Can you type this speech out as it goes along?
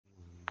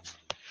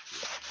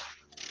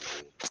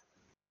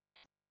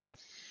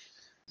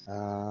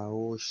a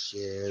ó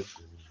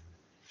ṣẹ́gun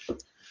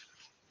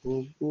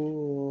gbogbo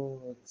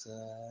ọ̀tá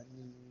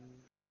ní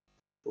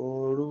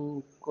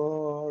orúkọ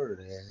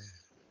rẹ̀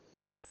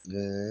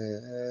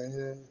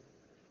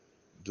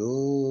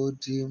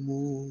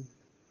dòdìmú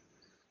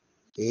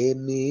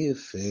èmi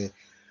fẹ́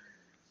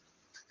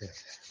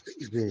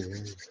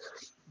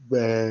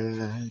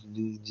bẹ́ẹ̀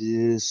ni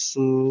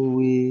Jésù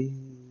wí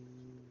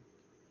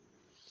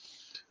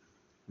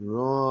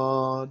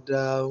rán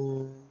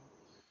dáhùn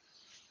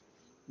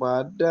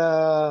padà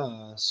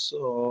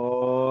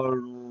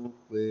sọ́run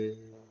pé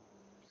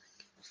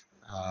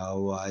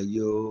àwa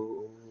yóò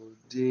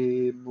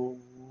dìmú.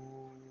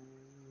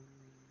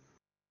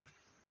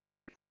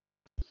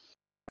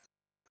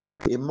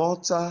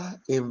 Immortal,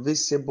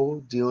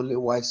 invisible, the only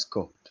wise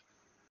God,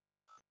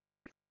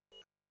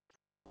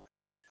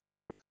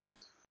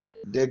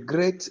 the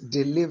great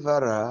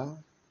deliverer,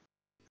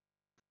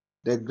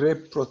 the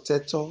great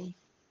protector,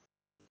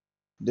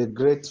 the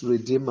great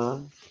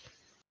redeemer,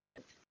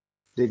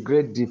 the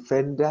great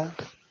defender,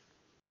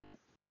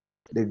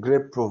 the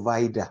great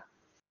provider.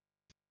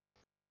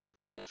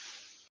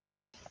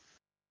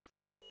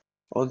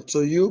 Unto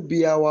you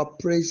be our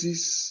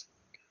praises,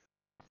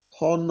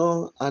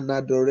 honor, and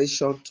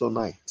adoration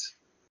tonight.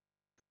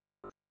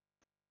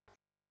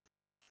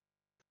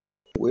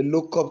 We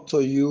look up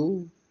to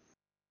you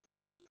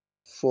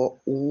for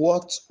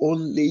what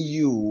only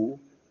you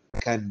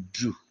can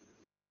do.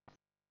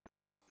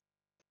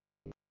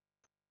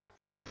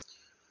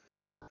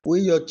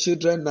 We, your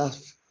children, have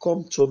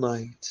come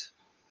tonight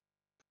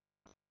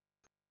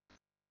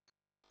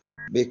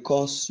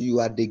because you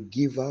are the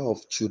giver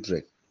of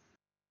children.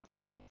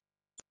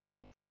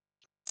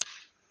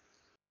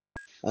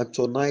 And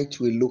tonight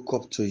we look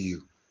up to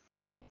you,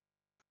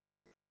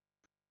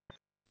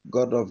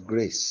 God of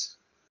grace.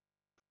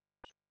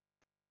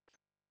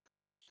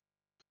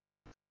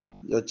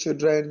 Your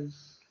children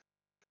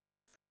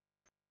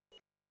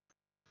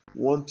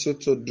want you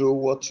to do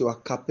what you are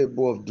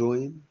capable of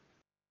doing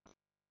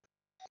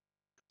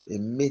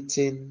in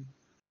meeting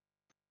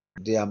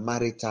their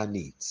marital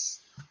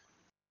needs.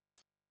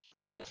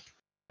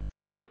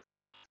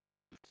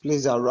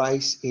 Please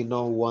arise in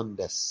all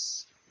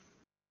wonders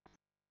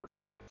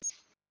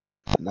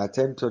and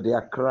attend to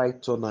their cry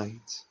tonight.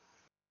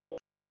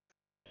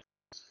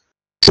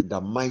 In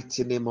the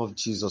mighty name of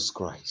Jesus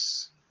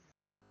Christ.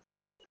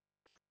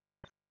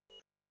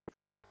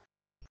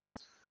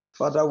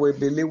 Father, we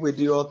believe with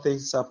you all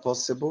things are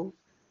possible.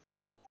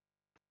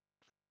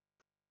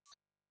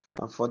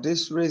 And for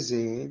this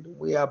reason,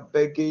 we are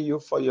begging you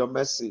for your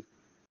mercy.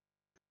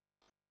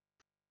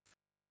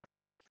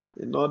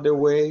 In all the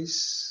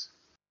ways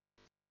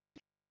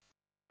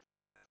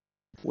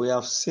we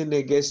have sinned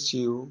against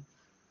you,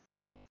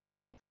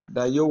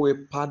 that you will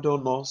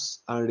pardon us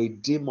and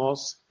redeem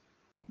us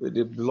with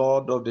the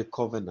blood of the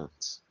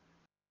covenant.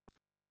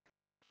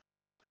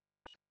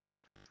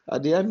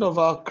 At the end of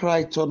our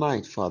cry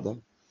tonight, Father,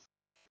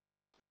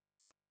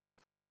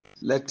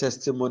 let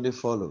testimony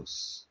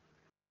follows.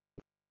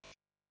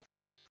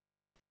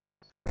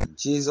 In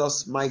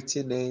Jesus'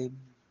 mighty name,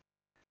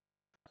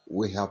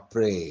 we have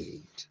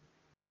prayed.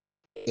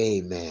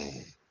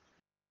 Amen.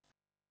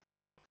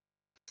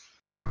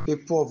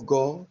 People of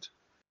God,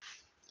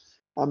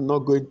 I'm not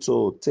going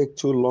to take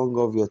too long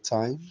of your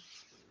time.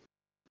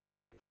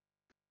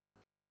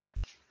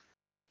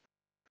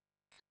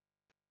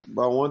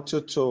 But I want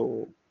you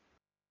to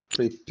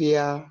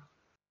prepare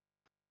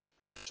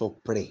to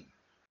pray.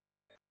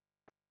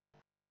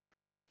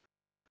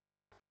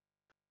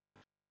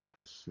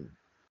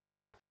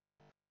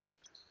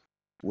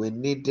 We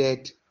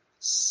needed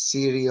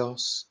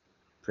serious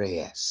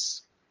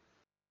prayers.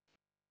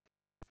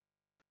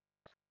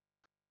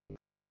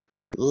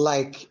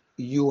 Like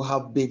you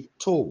have been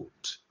told,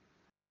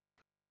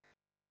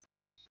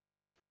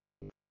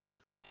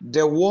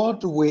 the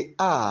world we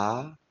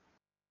are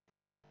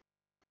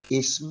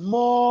is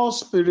more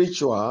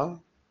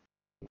spiritual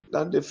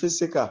than the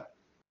physical.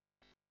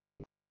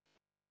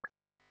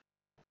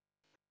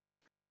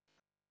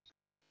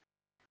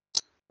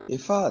 In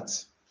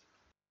fact,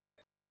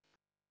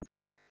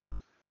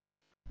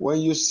 when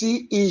you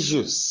see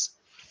issues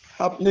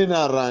happening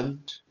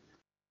around,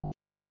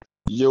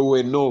 you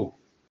will know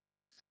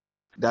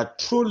that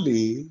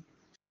truly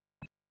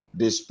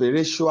the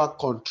spiritual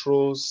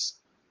controls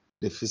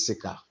the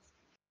physical.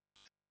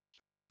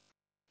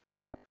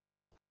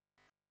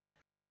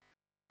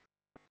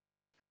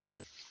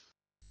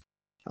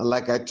 And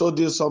like I told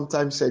you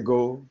sometimes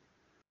ago,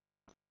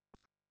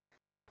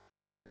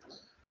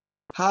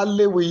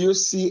 hardly will you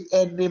see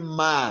any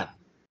man,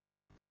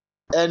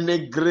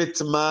 any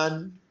great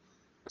man,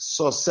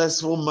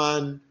 successful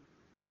man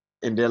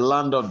in the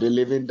land of the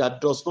living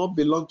that does not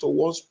belong to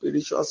one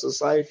spiritual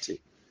society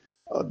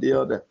or the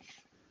other.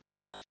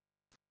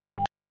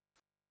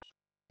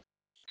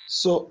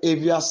 So if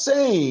you are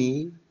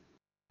saying,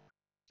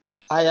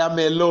 I am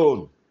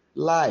alone,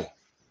 lie.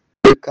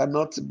 It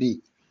cannot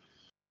be.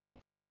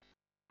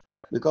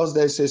 Because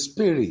there is a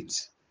spirit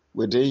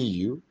within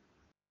you,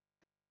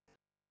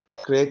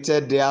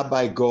 created there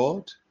by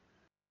God,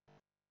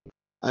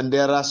 And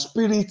there are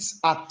spirits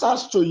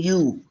attached to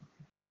you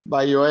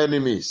by your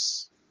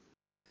enemies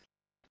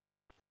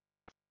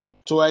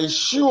to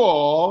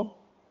ensure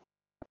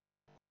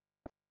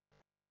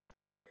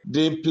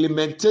the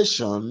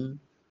implementation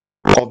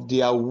of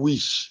their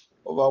wish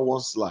over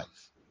one's life.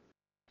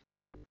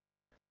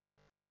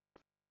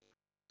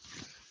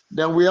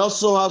 Then we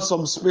also have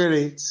some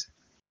spirits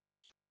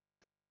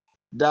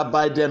that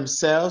by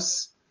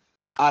themselves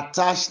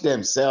attach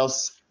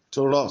themselves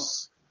to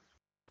us.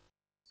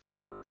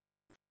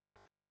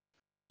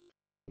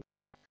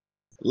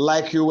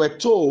 Like you were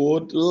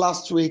told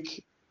last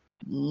week,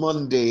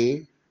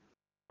 Monday,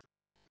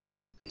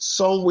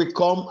 some will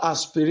come as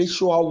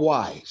spiritual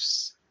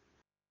wives,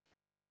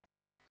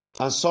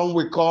 and some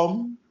will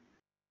come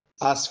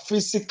as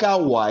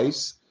physical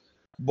wives,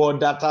 but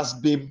that has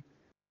been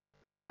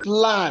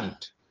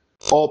planned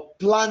or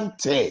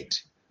planted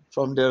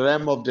from the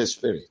realm of the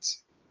spirit.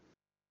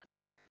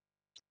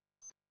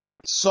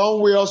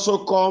 Some will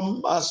also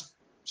come as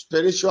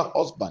spiritual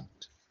husband,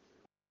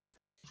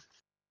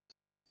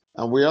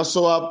 and we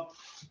also have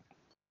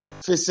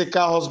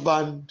physical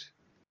husband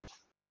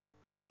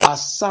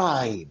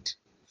aside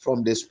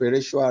from the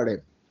spiritual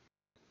realm.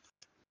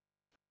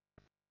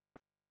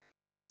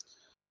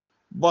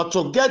 But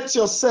to get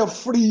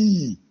yourself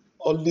free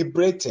or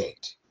liberated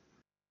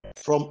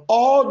from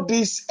all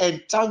this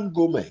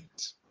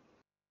entanglement,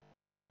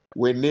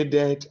 we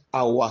needed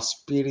our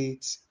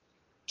spirit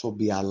to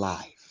be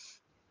alive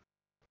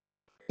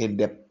in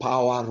the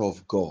power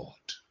of God.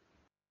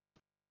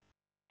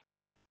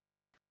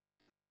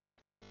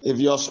 If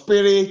your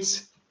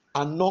spirits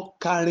are not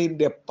carrying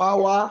the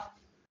power,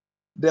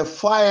 the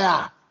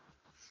fire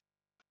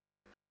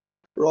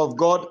of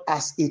God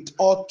as it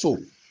ought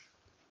to,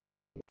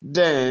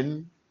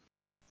 then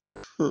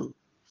you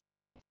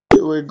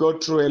will go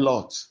through a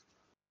lot.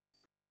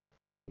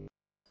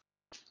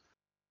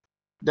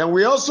 Then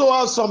we also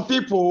have some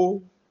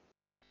people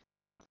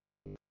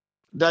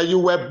that you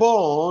were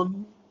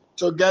born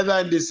together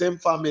in the same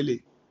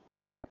family,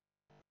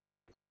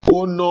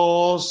 who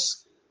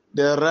knows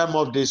the realm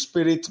of the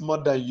spirit more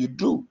than you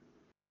do.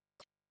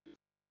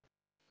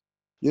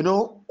 You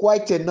know,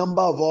 quite a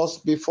number of us,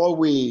 before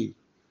we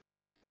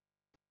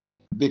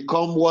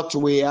become what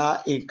we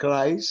are in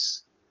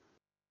Christ,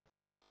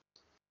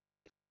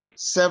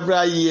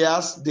 several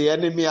years the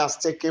enemy has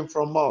taken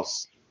from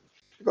us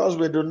because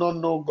we do not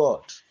know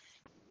God.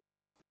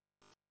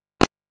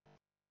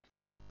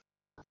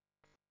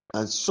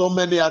 And so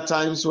many a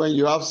times when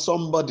you have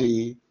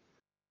somebody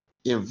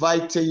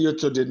inviting you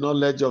to the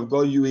knowledge of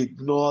God, you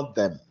ignore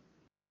them.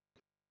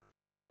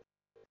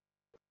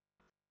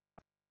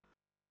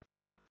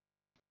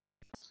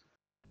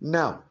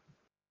 Now,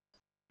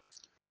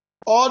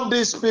 all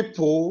these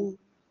people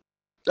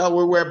that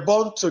we were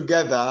born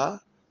together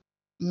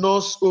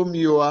knows whom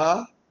you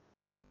are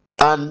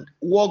and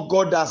what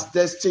God has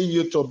destined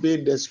you to be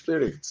in the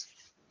spirit.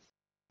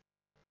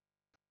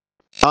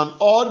 And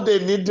all they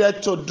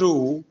needed to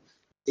do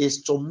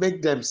is to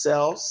make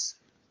themselves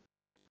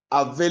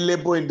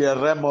available in the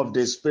realm of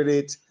the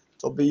spirit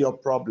to be your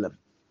problem.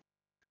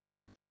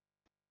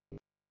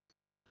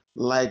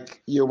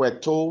 Like you were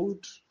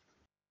told,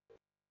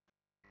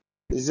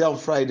 is it on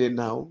Friday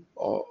now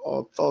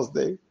or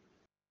Thursday?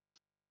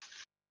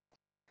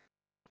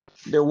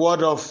 The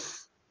word of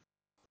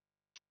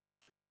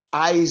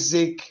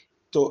Isaac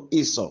to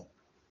Esau,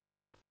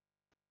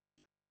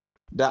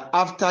 that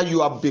after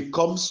you have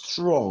become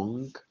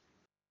strong,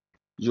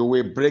 you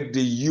will break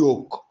the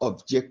yoke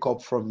of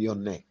Jacob from your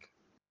neck.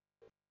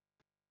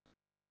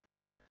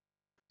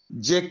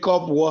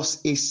 Jacob was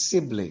a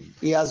sibling.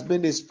 He has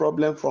been his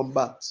problem from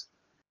birth.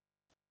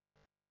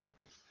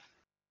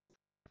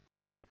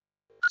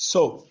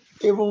 So,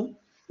 even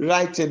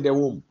right in the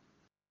womb.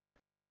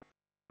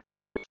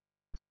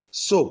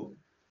 So,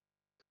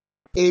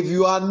 if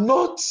you are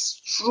not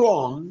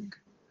strong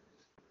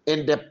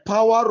in the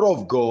power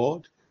of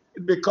God,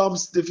 it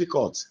becomes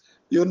difficult.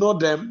 You know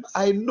them.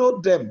 I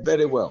know them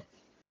very well.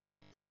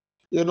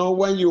 You know,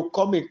 when you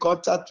come in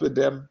contact with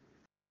them,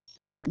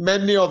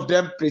 many of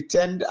them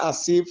pretend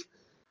as if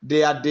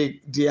they are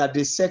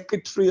the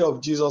secretary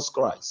of Jesus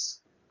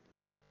Christ.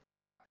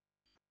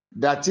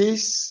 That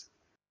is,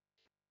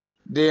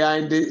 they are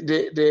in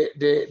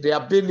they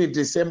have been in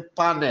the same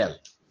panel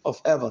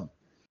of heaven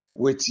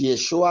with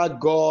Yeshua,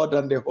 God,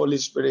 and the Holy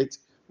Spirit,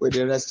 with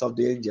the rest of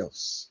the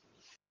angels.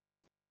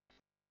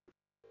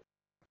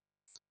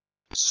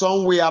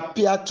 Some will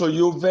appear to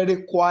you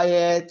very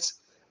quiet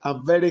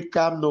and very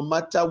calm. No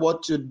matter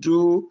what you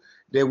do,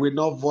 they will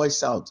not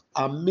voice out.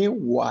 And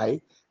meanwhile,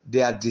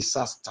 they are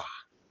disaster.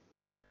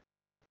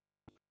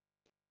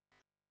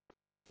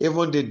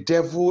 Even the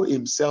devil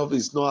himself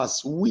is not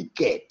as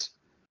wicked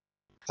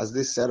as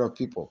this set of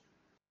people.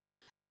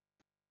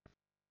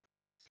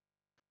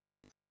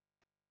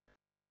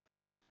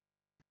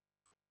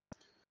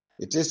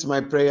 It is my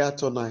prayer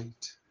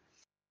tonight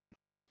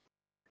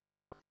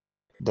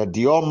that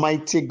the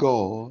Almighty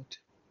God,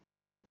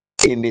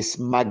 in His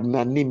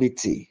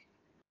magnanimity,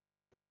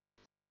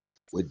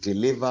 will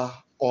deliver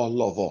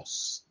all of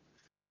us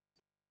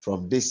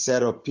from this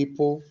set of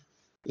people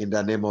in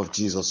the name of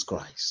Jesus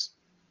Christ.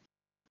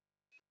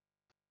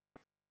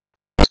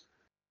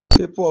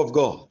 People of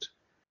God,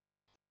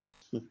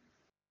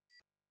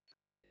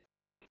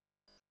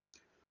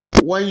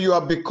 when you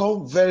have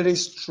become very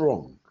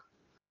strong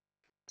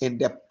in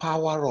the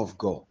power of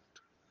God,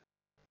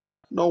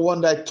 no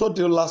wonder I told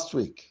you last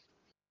week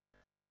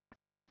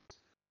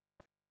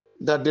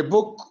that the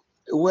book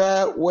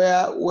where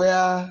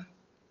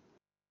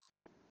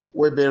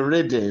we've been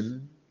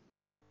reading,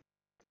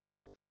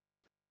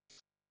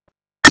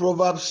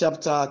 Proverbs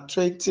chapter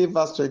 20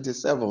 verse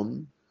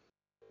 27,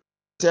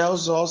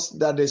 tells us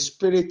that the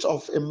spirit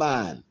of a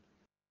man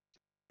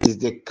is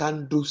the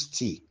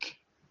candlestick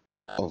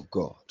of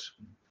God.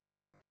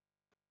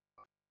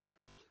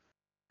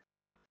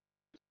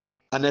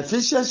 And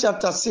Ephesians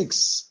chapter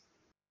 6,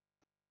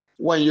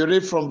 when you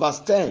read from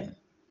verse 10,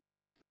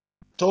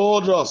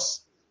 told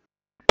us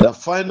that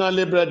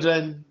finally,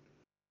 brethren,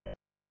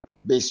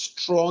 be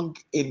strong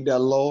in the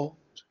Lord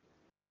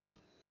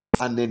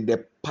and in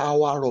the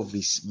power of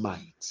his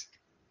might.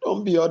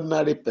 Don't be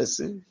ordinary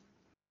person.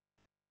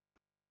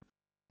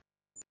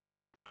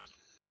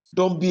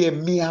 Don't be a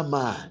mere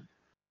man.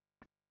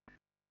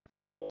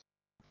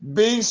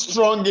 Being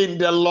strong in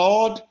the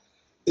Lord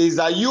is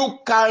that you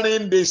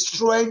carrying the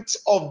strength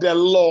of the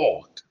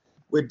Lord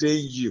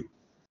within you.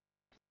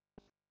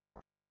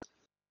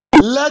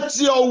 Let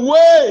your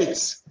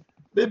weight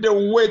be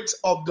the weight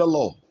of the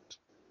Lord.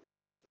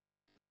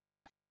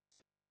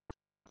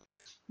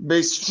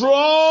 Be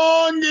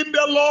strong in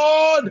the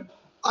Lord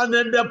and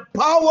in the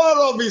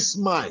power of his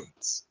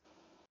might.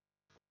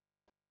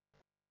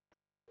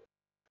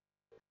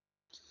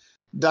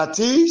 That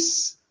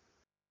is,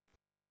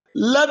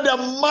 let the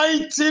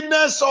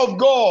mightiness of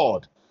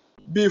God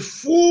be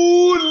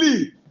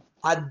fully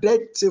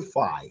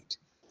identified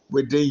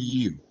within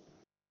you,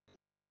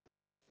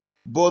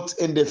 both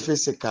in the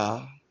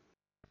physical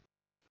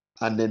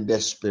and in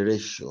the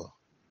spiritual.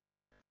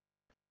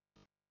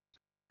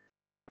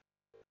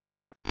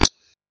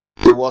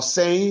 He was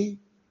saying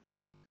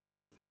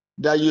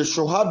that you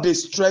should have the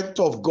strength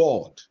of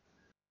God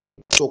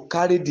to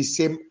carry the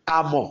same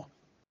armor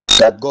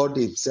that God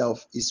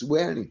himself is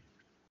wearing.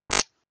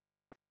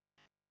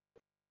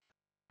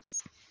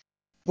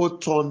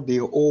 Put on the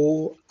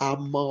whole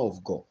armor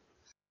of God,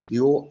 the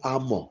whole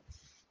armor,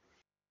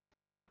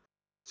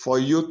 for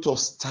you to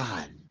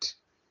stand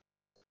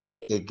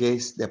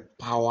against the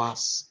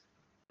powers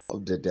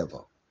of the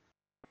devil.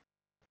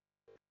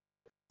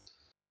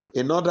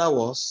 In other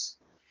words,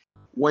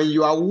 when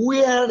you are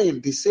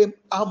wearing the same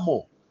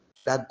armor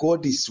that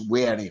God is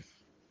wearing,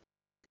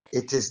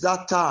 it is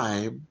that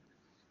time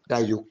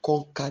that you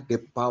conquer the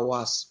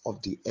powers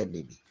of the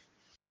enemy.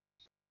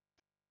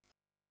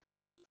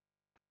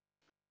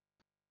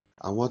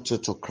 I want you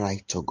to cry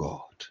to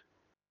God.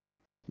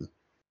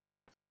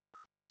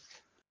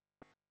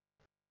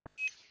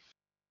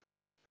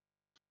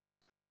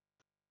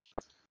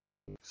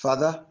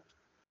 Father,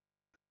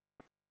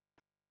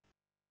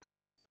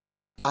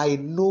 I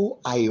know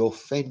I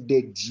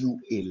offended you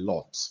a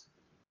lot.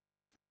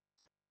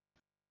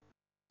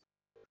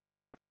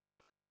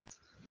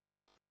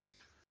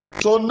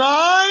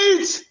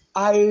 Tonight,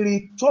 I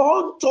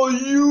return to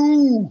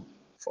you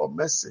for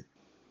mercy.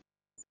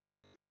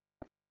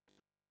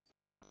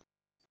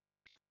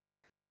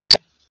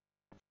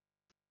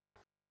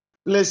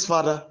 Please,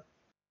 Father,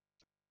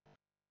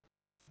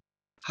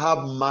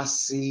 have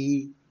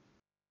mercy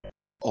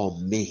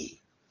on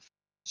me.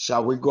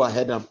 Shall we go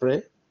ahead and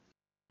pray?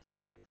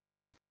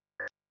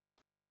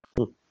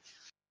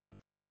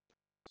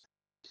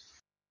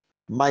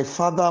 My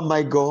Father,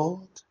 my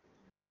God,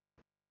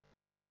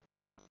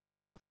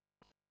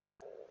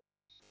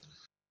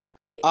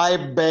 I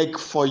beg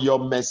for your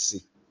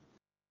mercy.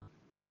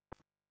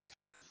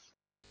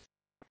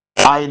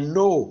 I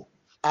know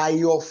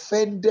I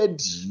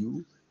offended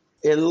you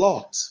a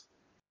lot.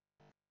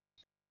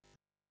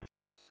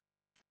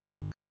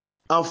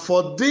 And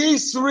for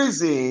this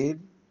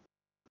reason,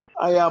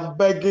 I am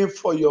begging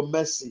for your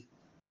mercy.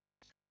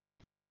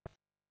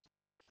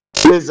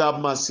 Please have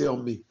mercy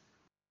on me.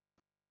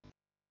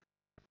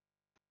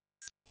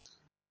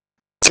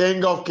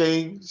 King of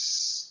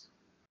kings,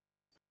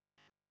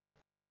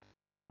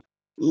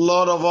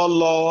 Lord of all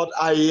Lord,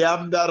 I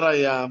am that I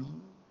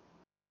am.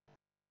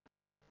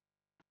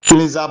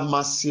 Please have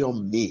mercy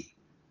on me.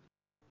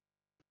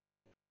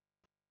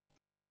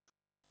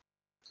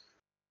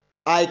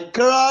 I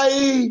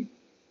cry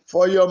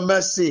for your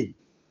mercy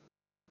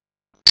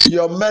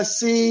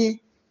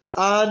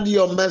and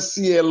your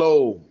mercy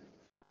alone.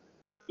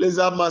 Please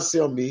have mercy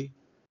on me.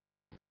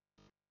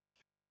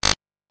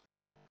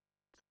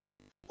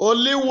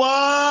 Only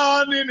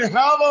one in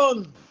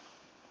heaven.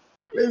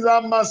 Please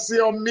have mercy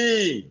on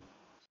me.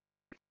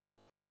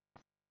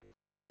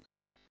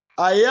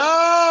 I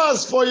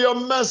ask for your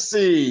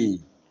mercy.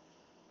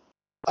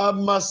 Have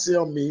mercy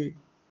on me.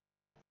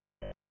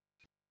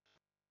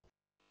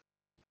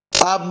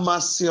 Have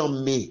mercy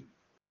on me.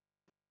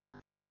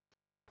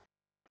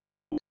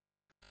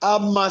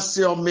 Have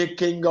mercy on me,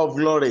 King of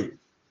glory.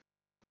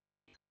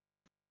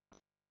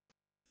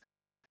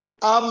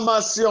 Have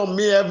mercy on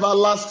me,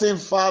 everlasting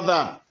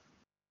Father.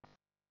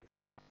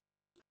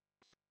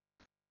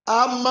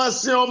 Have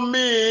mercy on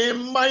me,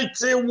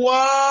 mighty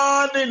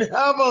one in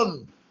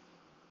heaven.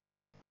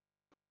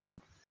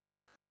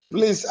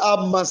 Please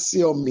have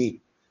mercy on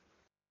me.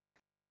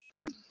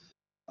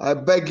 I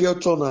beg you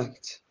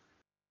tonight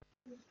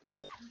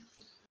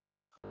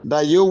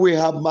that you will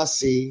have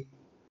mercy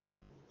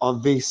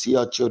on these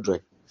your children.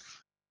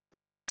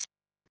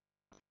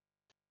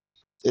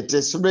 It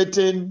is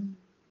written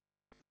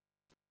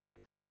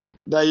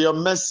that your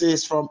mercy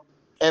is from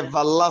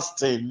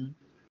everlasting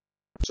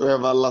to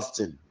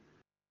everlasting.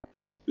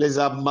 Please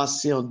have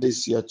mercy on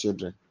these your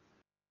children.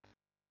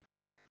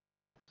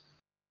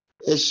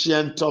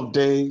 Ancient of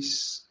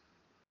days,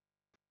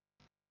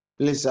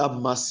 please have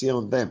mercy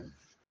on them.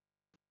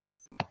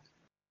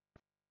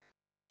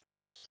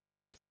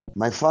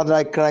 My Father,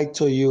 I cry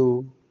to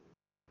you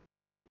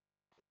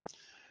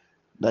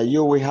that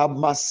you will have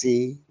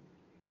mercy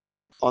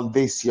on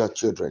these your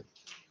children.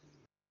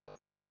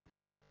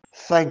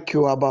 Thank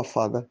you, Abba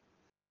Father.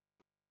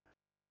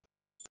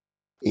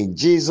 In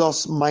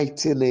Jesus'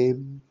 mighty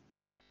name,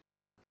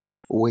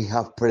 we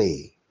have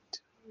prayed.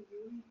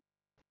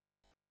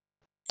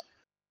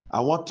 I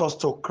want us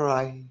to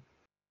cry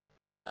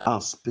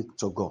and speak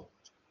to God.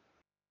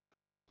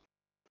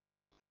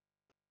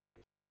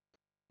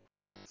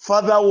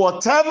 Father,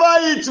 whatever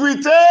it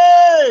will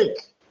take.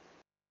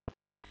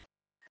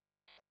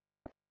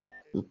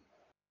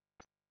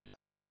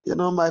 You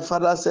know, my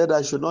father said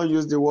I should not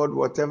use the word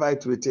whatever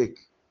it will take.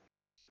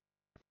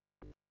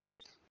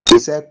 He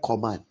said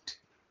command.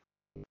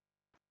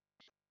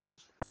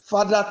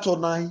 Father,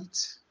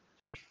 tonight,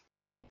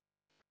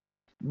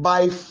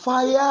 by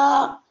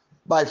fire,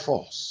 by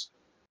force,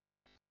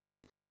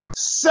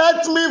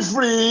 set me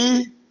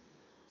free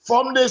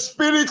from the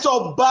spirit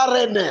of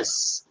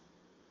barrenness.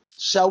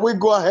 Shall we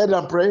go ahead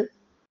and pray?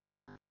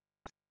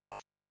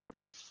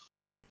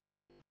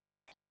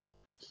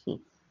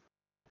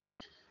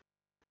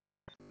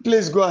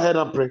 Please go ahead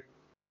and pray.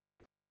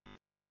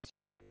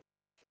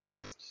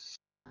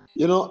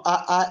 You know,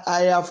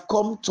 I have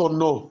come to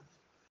know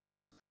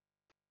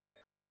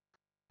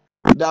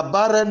that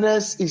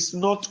barrenness is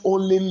not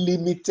only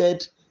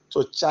limited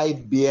to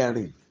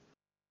childbearing.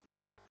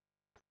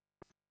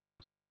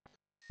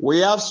 We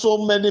have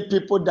so many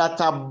people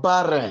that are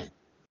barren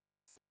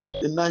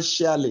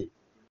financially.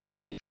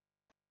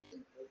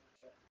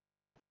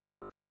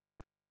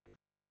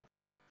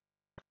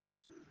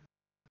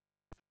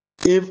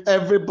 If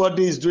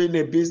everybody is doing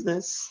a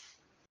business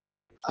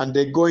and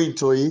they go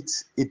into it,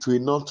 it will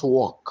not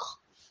work.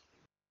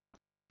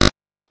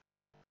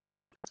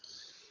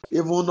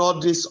 Even all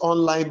this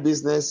online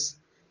business,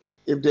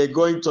 if they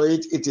go into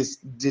it, it is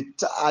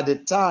at the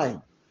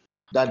time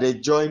that they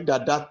join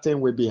that thing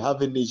will be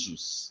having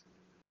issues.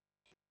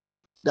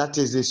 That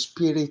is the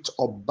spirit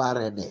of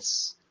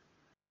barrenness.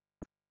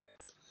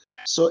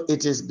 So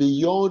it is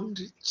beyond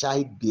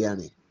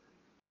childbearing.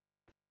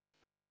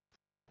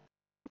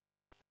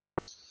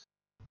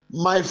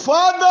 My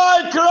Father,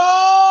 I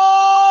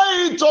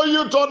cry to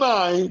you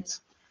tonight.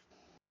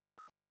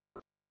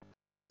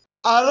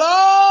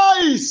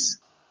 Arise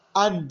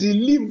and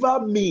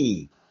deliver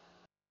me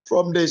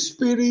from the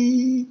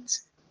spirit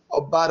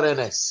of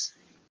barrenness.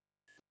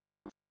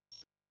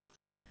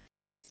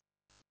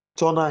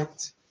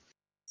 Tonight,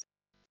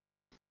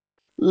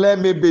 let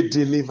me be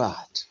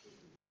delivered.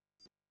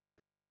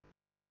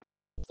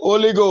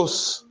 Holy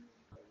Ghost,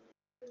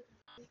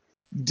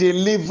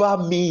 deliver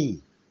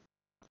me.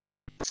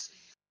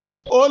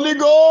 Holy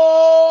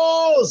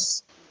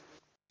Ghost,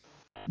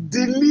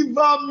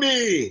 deliver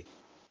me.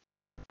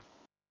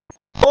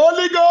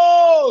 Holy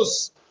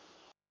Ghost,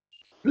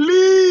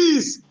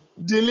 please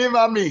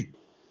deliver me.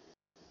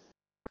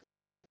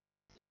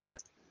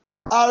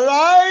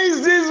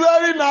 Arise this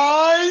very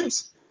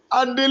night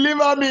and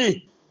deliver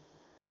me.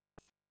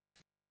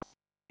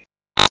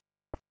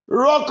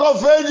 Rock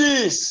of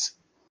Ages,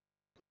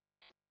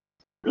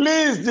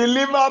 please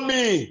deliver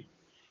me.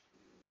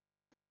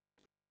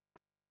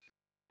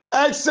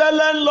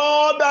 Excellent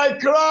Lord, I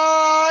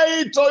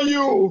cry to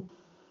you.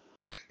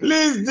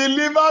 Please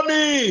deliver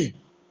me.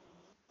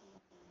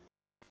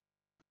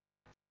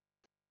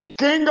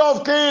 King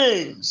of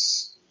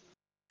Kings,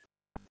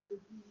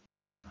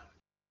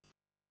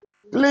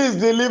 please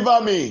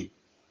deliver me.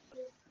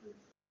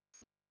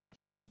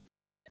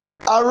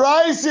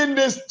 Arise in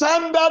the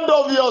standard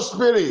of your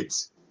spirit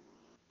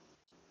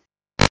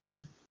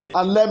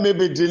and let me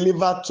be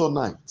delivered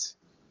tonight.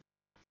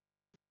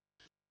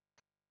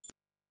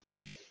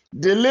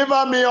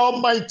 Deliver me,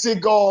 Almighty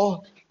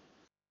God,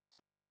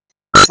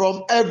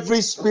 from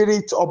every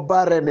spirit of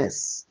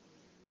barrenness.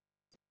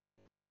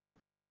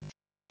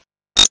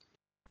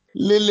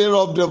 Lily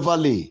of the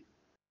valley,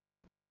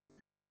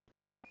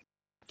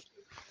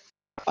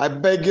 I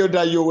beg you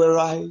that you will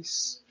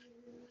rise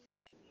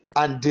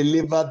and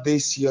deliver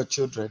these your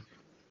children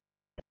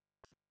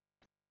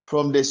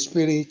from the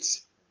spirit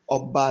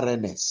of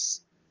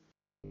barrenness.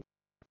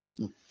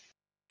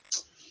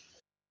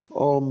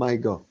 Oh my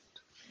God.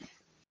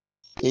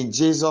 In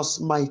Jesus'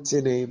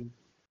 mighty name,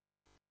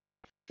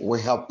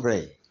 we have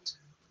prayed.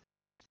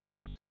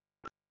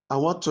 I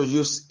want to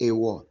use a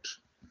word.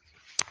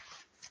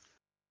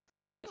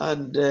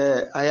 And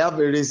I have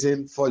a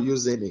reason for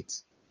using it.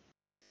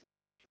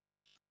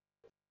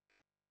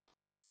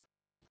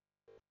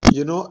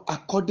 You know,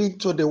 according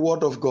to the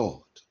word of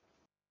God,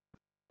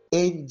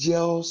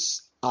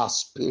 angels are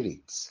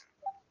spirits.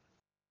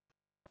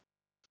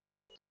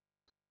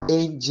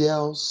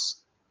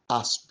 Angels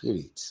are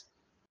spirits,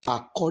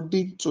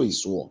 according to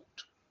his word.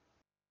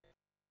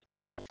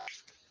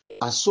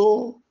 And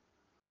so,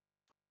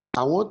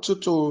 I want you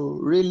to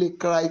really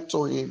cry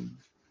to him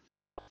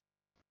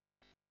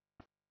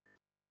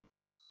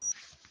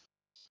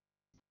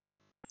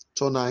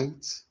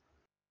tonight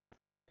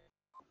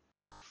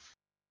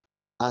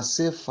and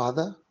say,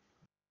 Father,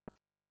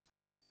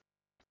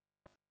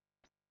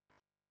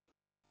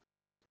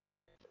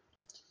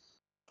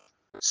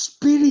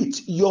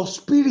 your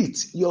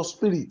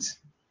spirit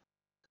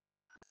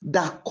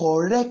that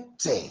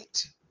corrected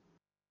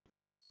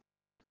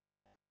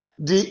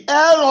the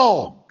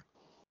error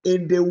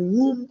in the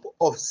womb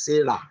of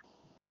Sarah.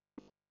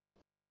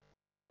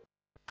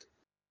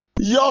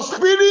 Your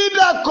spirit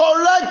that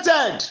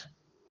corrected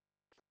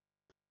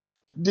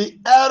the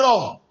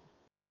error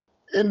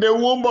in the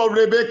womb of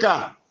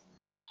Rebecca.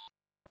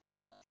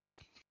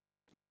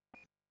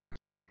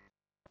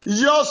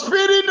 Your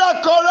spirit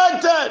that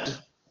corrected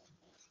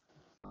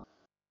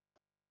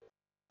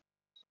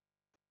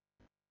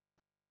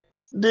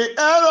the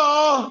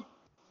error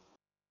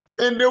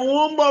in the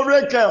womb of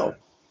Rachel.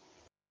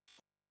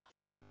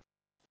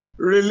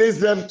 Release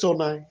them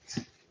tonight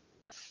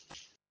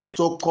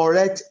to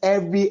correct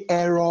every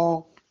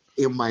error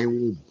in my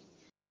womb.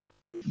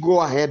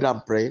 Go ahead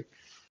and pray.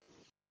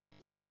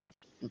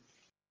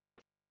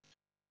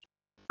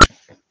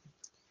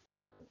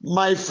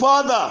 My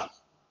Father,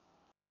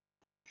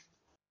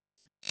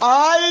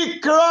 I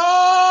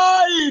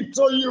cry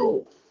to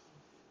you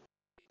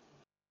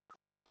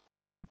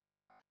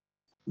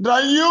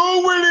that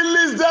you will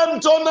release them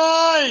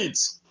tonight.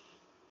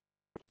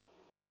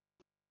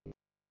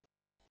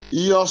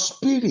 Your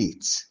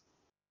spirit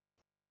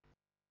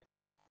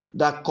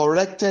that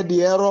corrected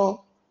the error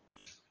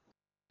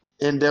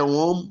in the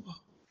womb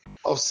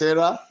of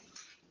Sarah.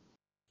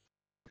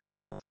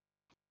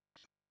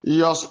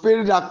 Your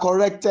spirit that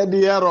corrected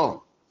the error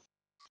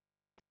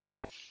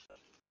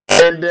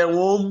in the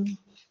womb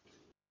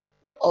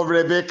of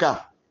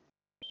Rebecca.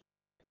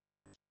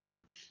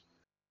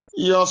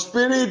 Your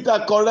spirit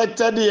that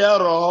corrected the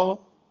error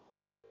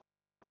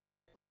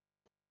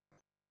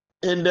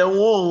in the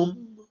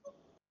womb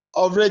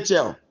of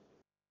Rachel.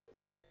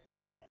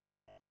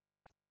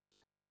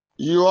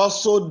 You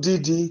also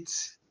did it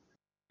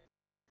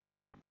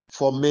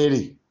for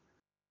Mary.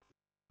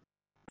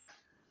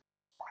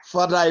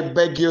 Father, I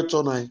beg you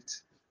tonight,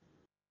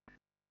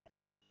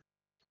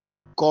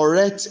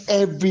 correct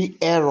every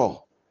error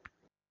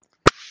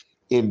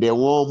in the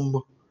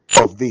womb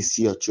of these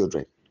your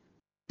children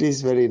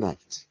this very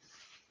night.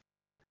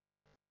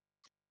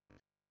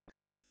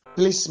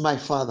 Please, my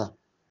Father,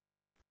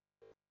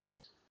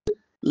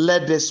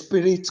 let the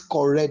Spirit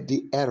correct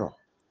the error.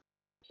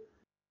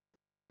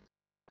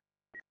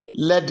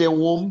 Let the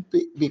womb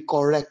be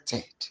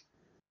corrected.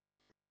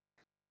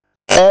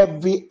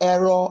 Every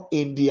error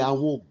in their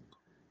womb,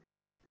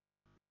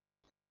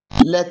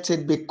 let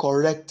it be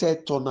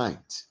corrected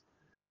tonight.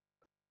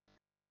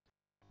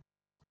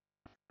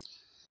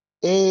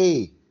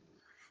 Hey,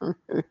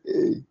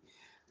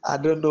 I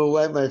don't know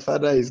why my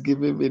Father is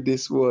giving me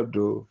this word,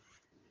 though.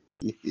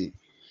 Hey.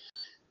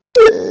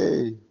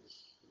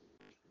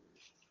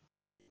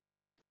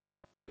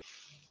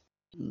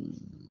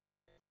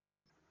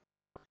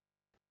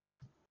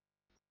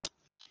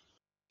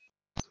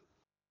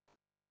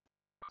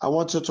 I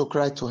want you to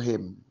cry to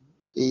him.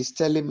 He is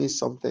telling me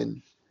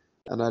something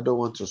and I don't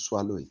want to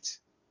swallow it.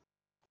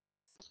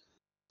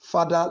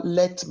 Father,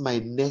 let my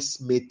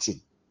next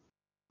meeting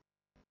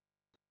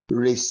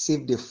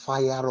receive the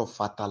fire of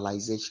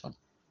fertilization.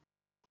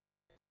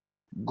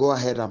 Go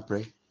ahead and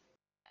pray.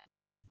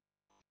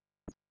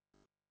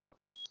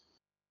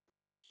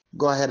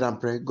 Go ahead and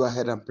pray. Go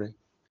ahead and pray.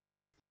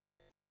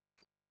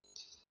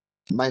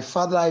 My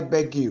Father, I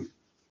beg you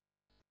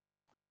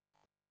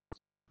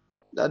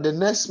that the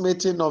next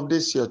meeting of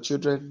this your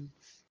children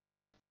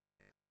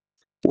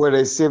will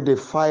receive the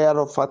fire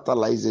of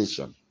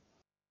fertilization.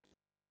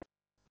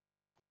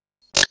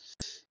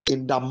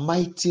 In the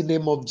mighty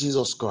name of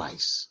Jesus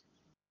Christ.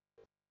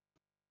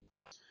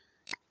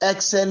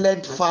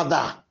 Excellent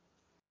Father,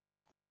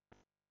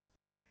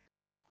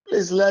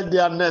 please let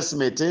their next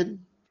meeting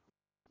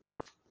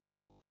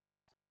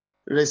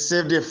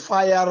receive the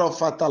fire of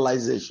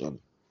fertilization.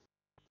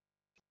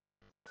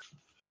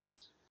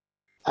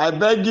 I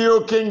beg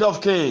you, King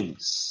of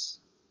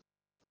Kings,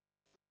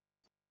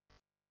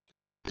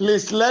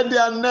 please let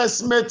their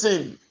next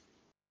meeting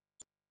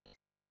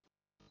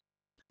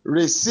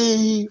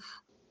receive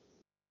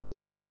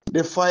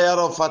the fire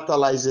of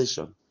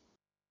fertilization.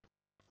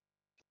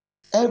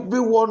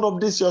 Every one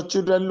of these your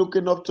children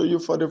looking up to you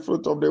for the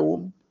fruit of the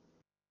womb.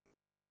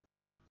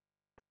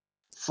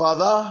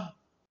 Father,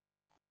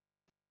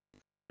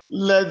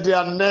 let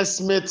their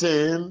next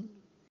meeting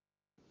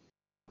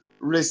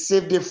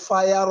receive the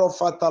fire of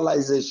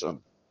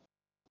fertilization.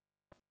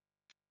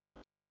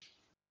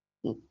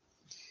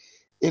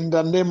 In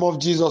the name of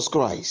Jesus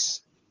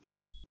Christ,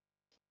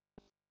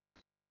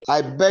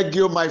 I beg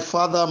you, my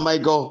Father, my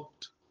God,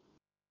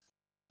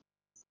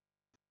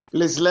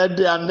 please let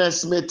their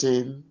next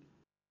meeting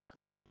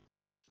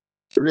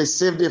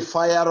receive the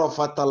fire of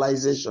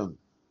fertilization.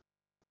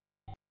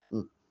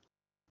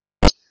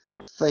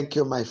 Thank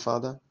you, my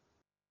Father.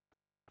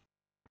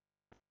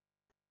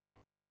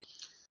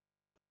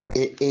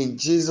 In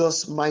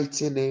Jesus'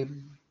 mighty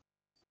name,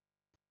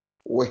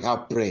 we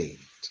have prayed.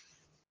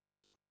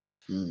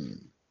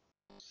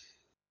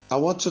 I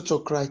want you to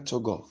cry to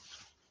God.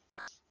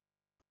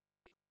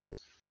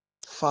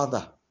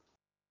 Father,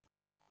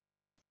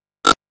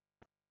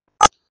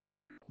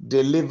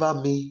 deliver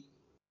me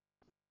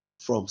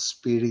from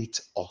spirit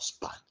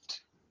husband.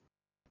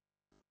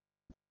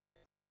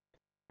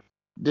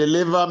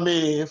 Deliver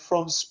me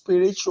from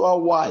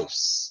spiritual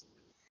wives,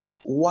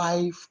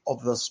 wife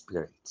of the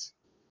spirit.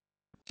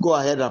 Go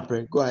ahead and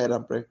pray. Go ahead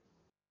and pray.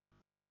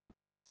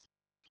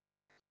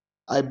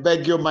 I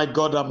beg you, my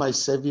God and my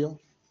Savior,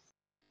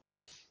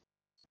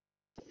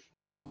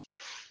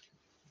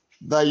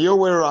 that you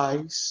will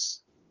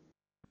rise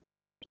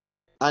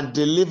and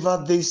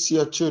deliver these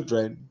your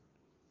children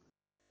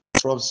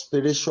from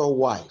spiritual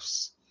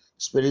wives,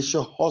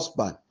 spiritual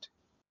husband,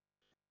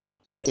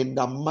 in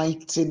the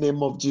mighty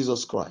name of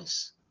Jesus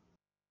Christ.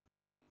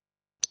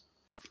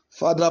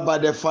 Father, by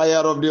the fire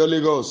of the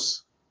Holy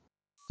Ghost,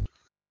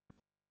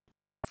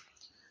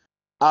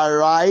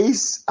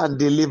 arise and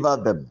deliver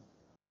them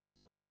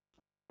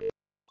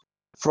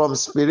from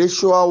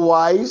spiritual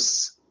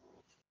wives,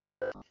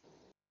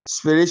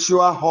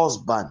 spiritual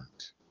husband,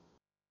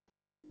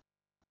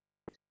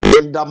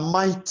 in the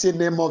mighty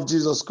name of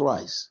Jesus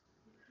Christ.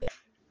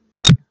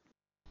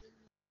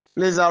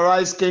 Please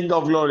arise, King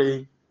of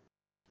glory.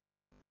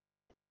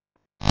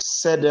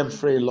 Set them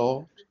free,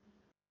 Lord.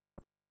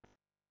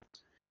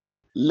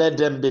 Let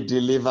them be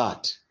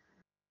delivered.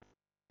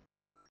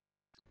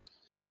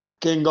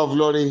 King of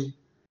glory,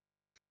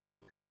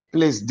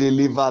 please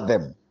deliver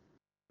them.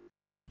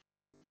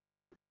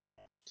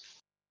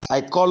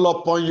 I call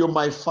upon you,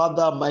 my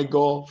Father, my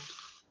God.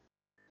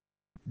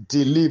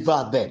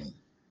 Deliver them.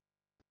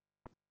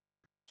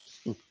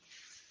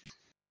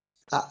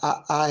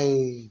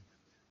 I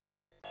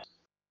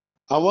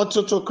want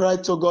you to cry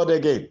to God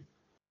again.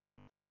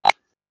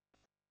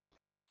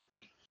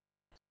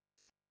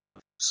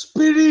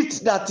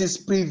 Spirit that is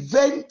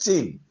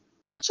preventing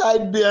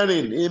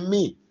childbearing in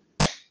me.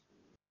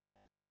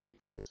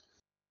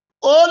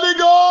 Holy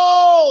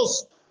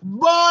Ghost,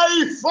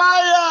 by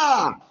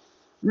fire,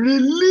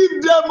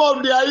 relieve them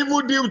of their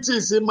evil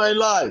duties in my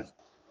life.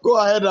 Go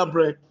ahead and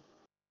pray.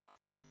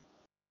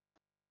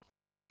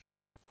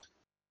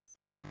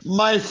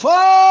 My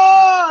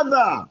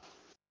Father,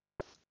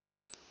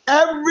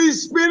 every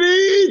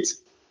spirit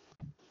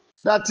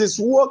that is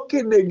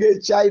working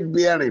against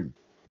childbearing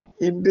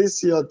in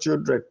this your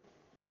children,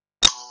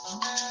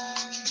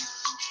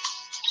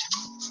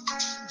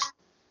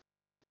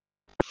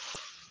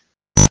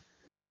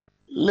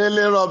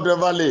 Lily of the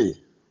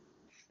Valley,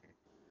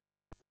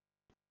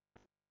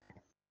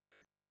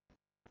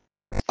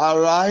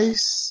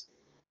 arise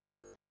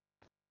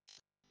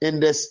in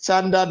the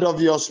standard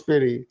of your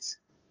spirit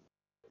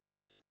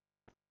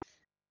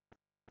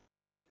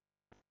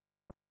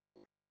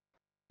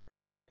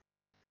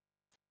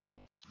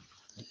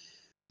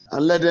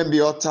and let them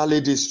be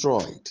utterly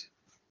destroyed.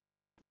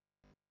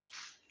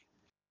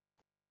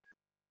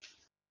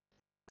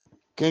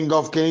 King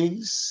of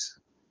Kings,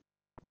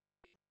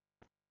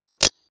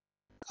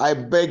 I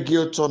beg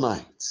you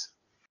tonight,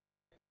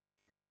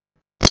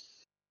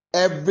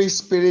 every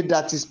spirit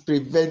that is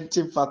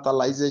preventing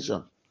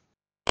fertilization,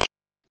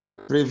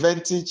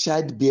 preventing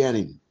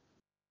childbearing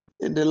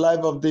in the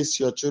life of these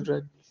your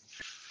children,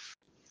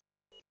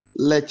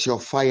 let your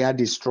fire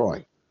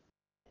destroy.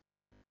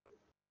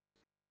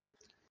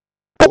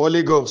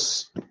 Holy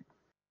Ghost,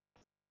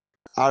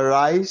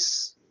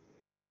 arise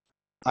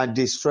and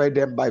destroy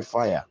them by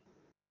fire.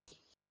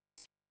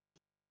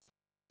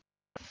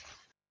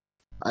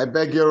 I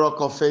beg you,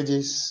 Rock of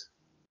Ages,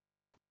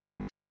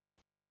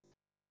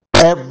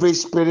 every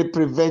spirit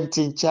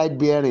preventing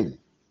childbearing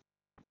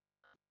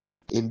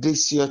in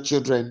these your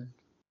children,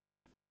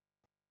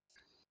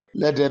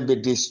 let them be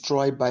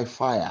destroyed by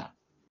fire.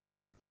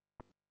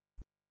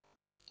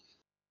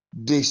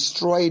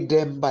 Destroy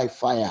them by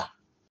fire.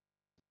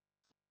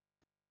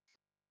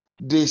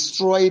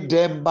 Destroy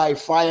them by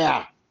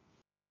fire.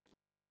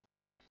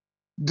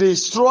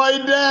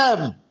 Destroy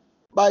them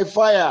by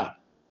fire.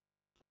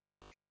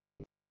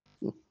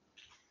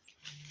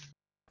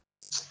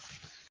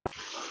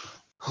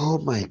 Oh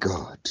my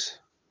God.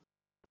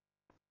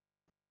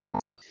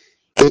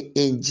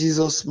 In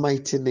Jesus'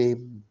 mighty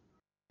name,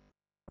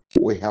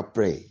 we have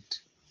prayed.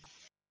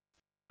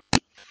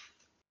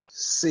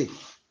 See,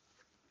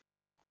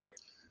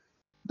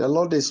 the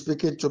Lord is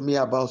speaking to me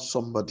about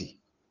somebody.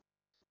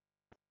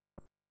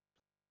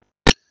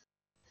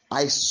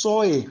 I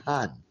saw a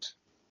hand,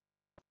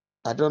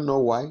 I don't know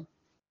why,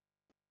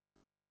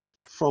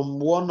 from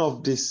one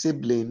of the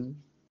siblings.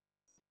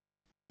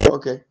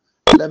 Okay,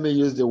 let me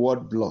use the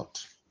word blood.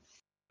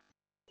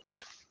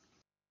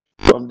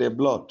 From the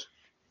blood.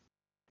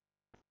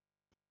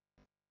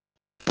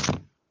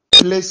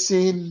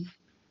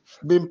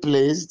 Being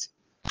placed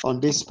on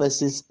this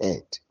person's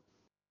head.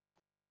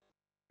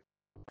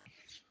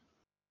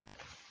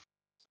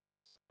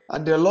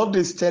 And the Lord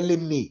is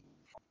telling me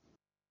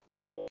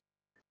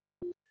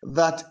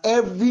that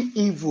every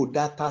evil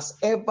that has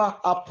ever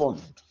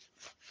happened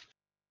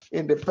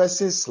in the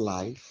person's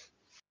life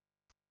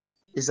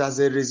is as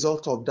a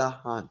result of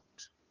that hand.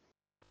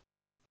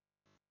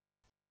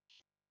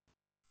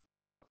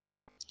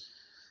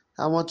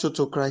 I want you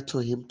to cry to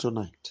him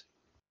tonight.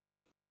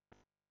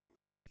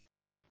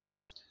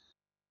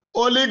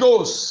 Holy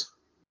Ghost,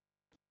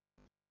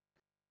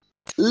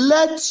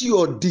 let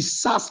your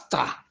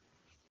disaster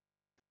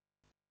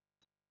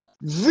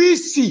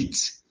visit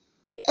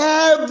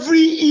every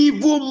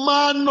evil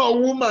man or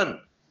woman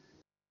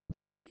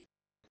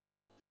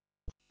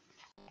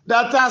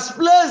that has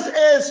placed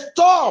a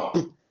stop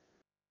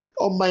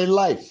on my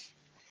life.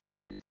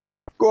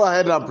 Go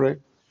ahead and pray.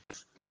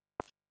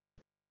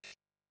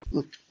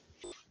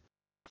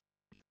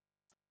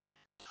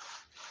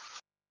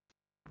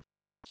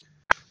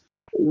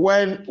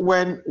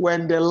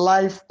 When the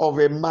life of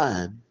a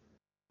man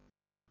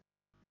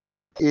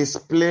is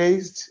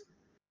placed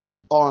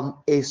on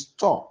a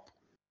stop,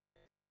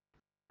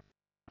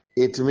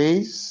 it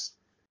means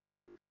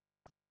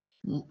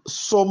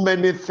so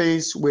many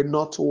things will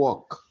not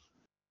work.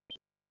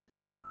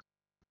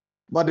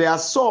 But there are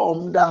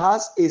some that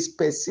has a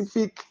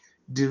specific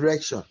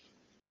direction.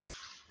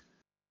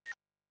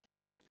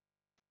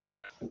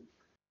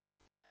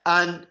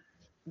 And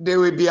they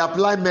will be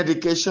applying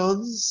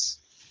medications,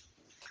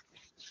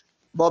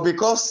 but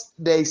because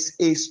there is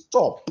a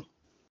stop,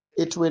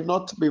 it will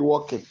not be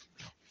working.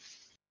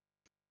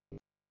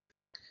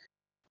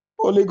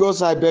 Holy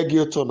Ghost, I beg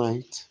you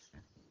tonight.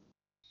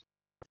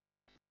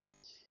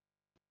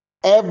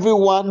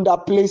 Everyone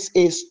that places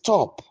a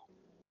stop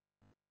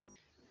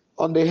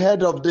on the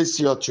head of this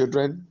your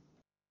children,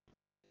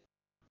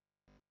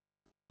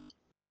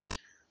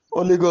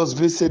 Holy Ghost,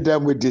 visit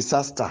them with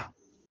disaster.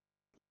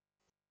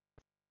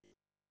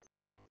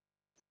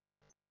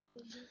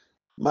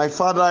 My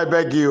Father, I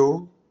beg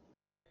you,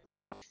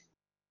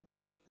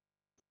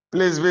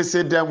 please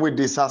visit them with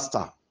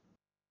disaster.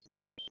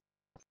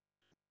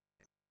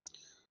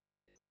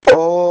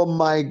 Oh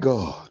my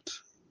God.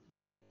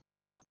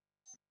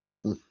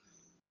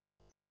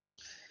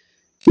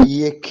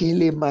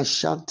 Yekele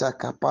mashanta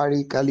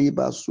kapari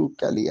kaliba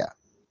sukalia.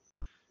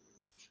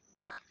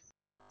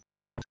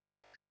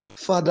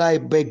 Father, I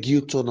beg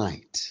you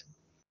tonight.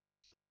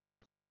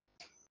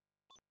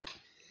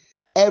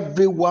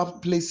 Everyone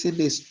placing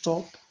a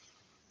stop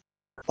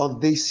on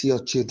this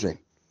your children,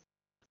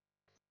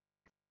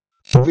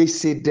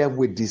 visit them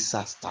with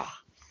disaster.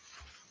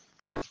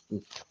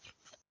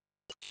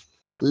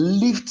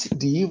 Lift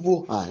the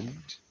evil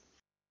hand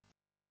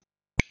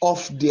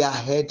off their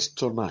head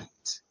tonight.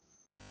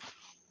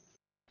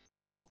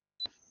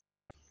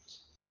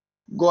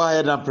 Go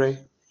ahead and pray.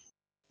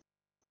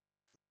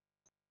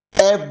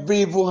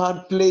 Every evil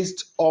hand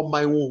placed on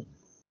my womb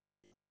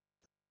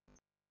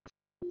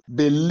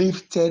be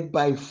lifted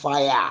by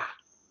fire.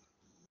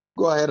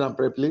 Go ahead and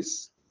pray,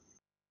 please.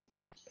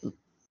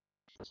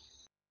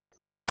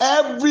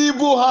 Every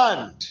evil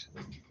hand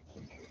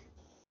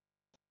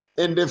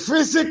in the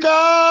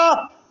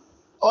physical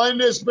or in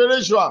the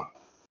spiritual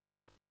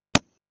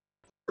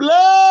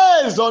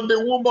placed on the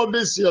womb of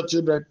these your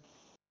children,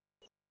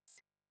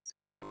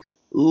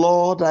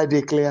 Lord, I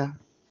declare,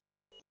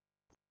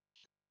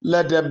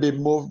 let them be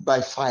moved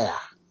by fire.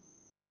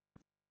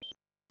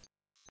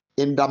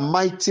 In the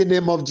mighty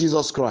name of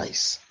Jesus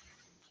Christ,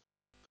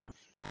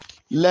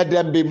 let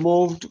them be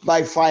moved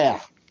by fire.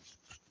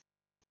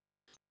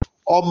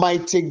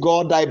 Almighty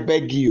God, I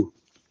beg you,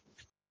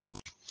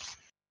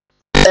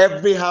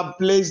 every hand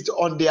placed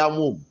on their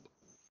womb,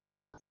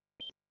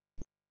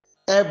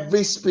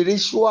 every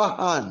spiritual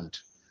hand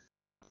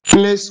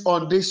placed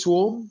on this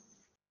womb,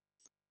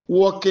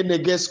 working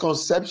against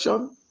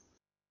conception,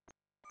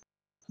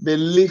 be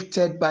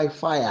lifted by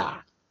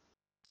fire.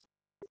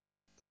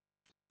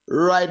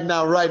 Right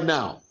now, right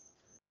now.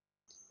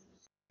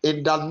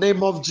 In the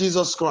name of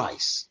Jesus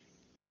Christ,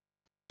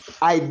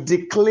 I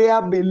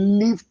declare be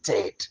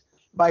lifted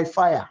by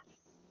fire.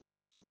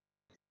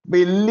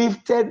 Be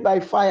lifted by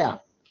fire.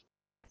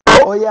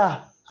 Oh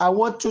yeah, I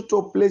want you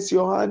to place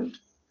your hand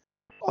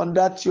on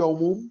that your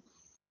womb.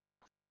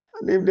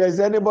 And if there's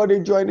anybody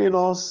joining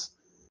us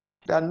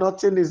that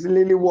nothing is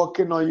really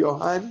working on your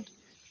hand,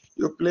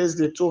 you place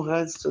the two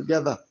hands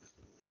together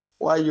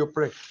while you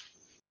pray.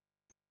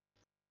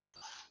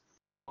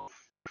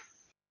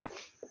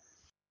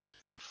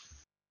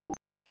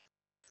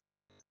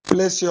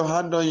 Place your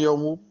hand on your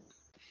womb.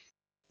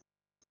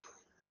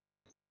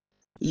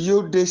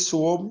 You this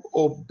womb,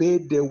 obey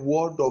the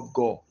word of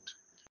God.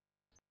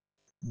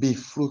 Be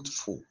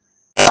fruitful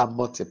and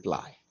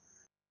multiply.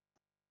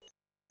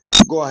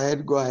 Go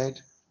ahead, go ahead.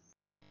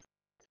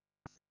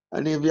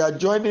 And if you are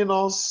joining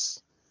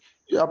us,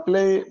 you are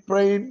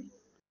praying,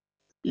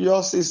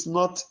 yours is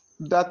not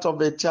that of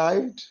a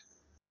child,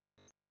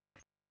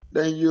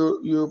 then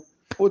you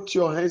put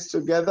your hands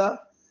together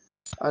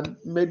and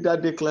make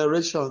that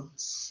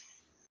declarations.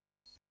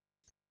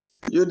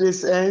 You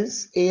this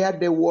hands, hear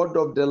the word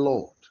of the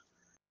Lord.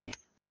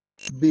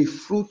 Be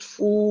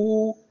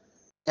fruitful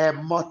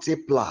and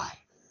multiply.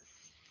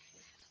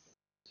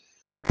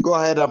 Go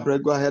ahead and pray,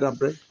 go ahead and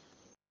pray.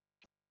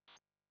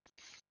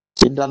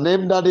 In the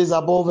name that is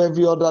above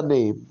every other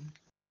name,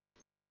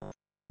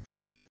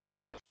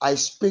 I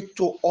speak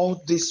to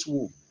all this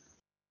womb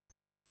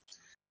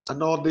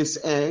and all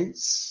these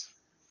ends.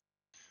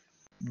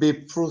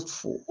 Be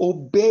fruitful.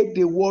 Obey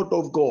the word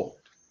of God.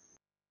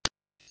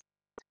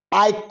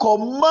 I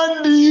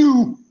command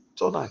you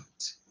tonight.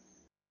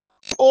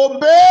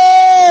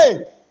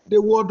 Obey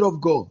the word of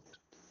God.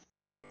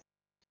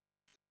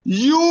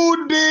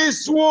 You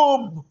this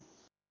womb,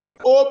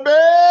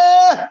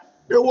 obey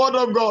the word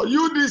of God.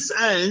 You this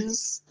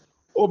ends,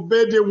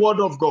 obey the word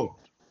of God.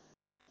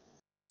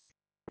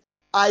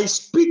 I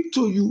speak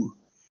to you.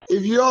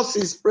 If yours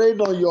is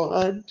praying on your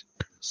hand,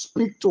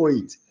 speak to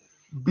it.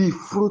 Be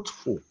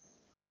fruitful.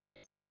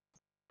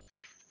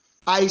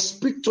 I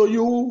speak to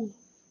you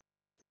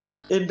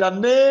in the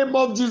name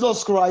of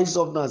Jesus Christ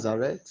of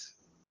Nazareth.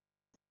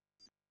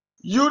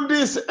 You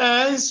these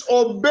ends,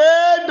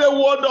 obey the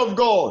word of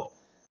God.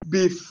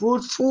 Be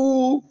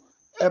fruitful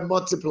and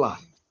multiply.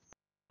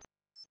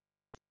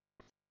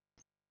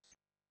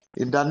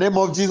 In the name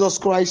of Jesus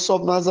Christ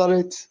of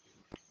Nazareth,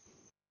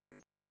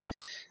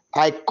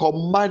 I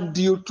command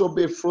you to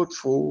be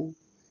fruitful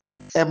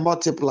and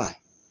multiply.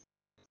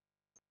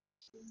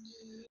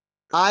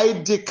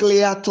 I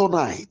declare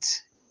tonight,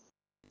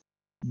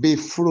 be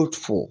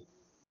fruitful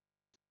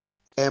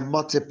and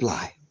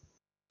multiply.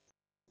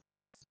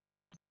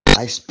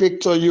 I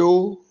speak to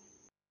you,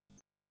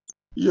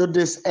 you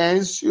this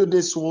ends, you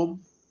this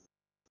womb,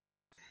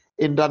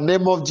 in the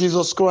name of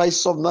Jesus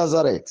Christ of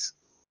Nazareth.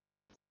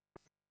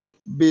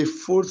 Be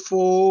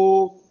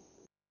fruitful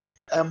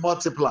and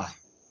multiply.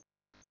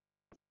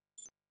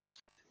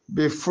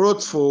 Be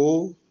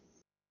fruitful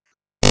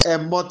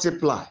and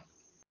multiply.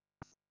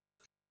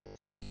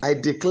 I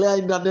declare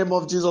in the name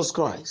of Jesus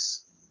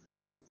Christ,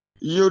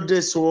 you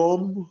this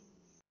womb,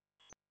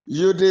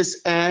 you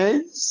this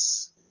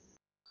ends,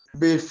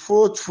 be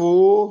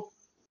fruitful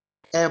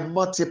and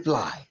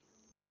multiply.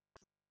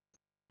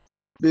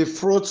 Be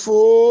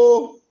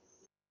fruitful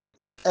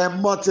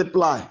and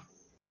multiply.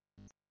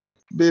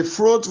 Be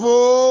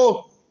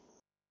fruitful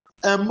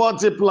and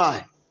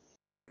multiply.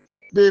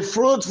 Be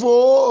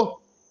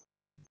fruitful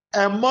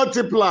and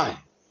multiply.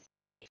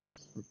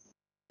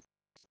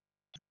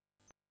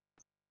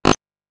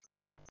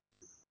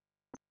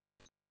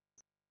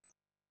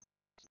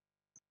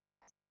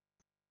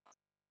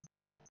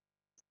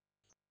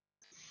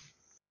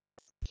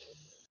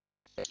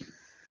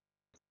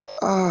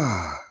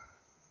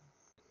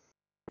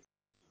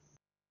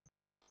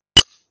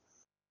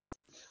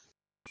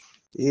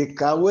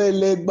 Ìkàwé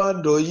lè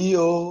gbọ́dọ̀ yí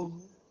o.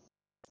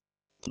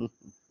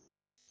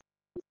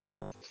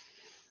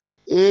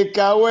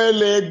 Ìkàwé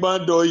lè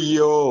gbọ́dọ̀ yí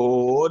o,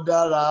 ó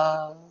dára.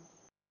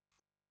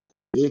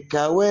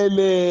 Ìkàwé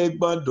lè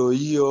gbọ́dọ̀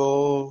yí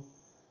o,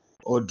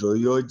 odò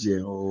yóò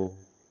jìn o,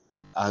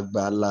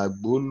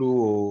 àgbàlagbólú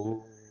o.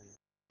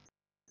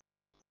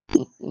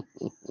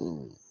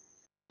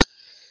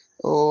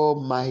 Oh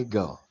my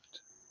God.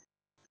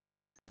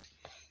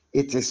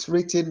 It is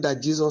written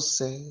that Jesus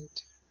said,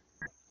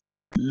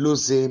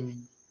 lose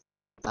him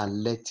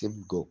and let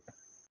him go.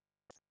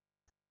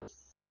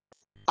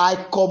 I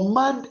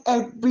command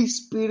every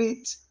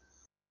spirit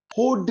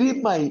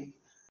holding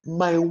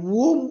my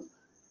womb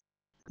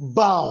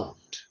bound.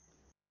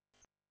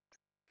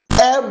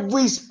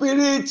 Every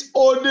spirit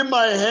holding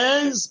my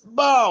hands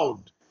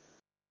bound.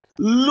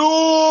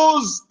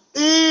 Lose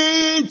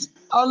it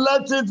and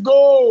let it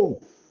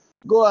go.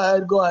 Go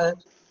ahead, go ahead.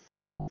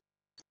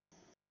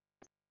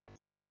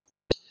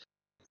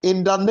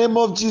 In the name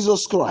of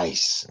Jesus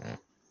Christ,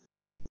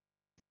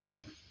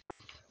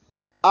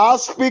 I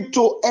speak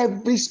to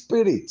every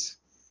spirit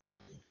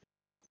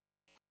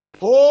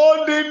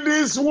holding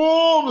these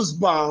wombs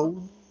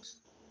bound.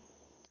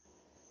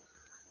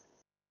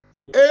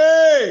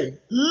 Hey,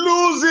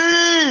 lose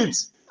it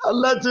and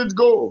let it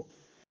go.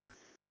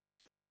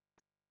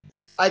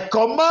 I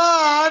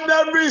command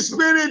every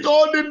spirit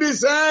holding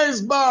these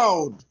hands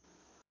bound.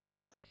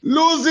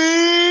 Lose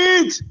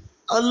it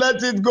and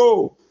let it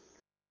go.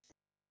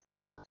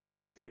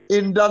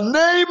 In the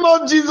name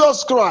of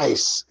Jesus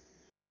Christ,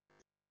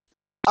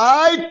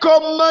 I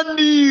command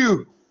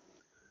you,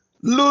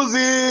 lose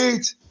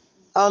it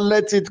and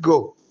let it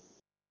go.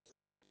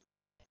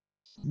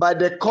 By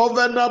the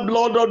covenant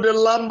blood of the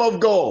Lamb of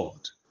God,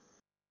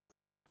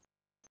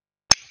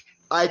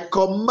 I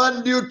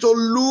command you to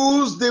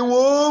lose the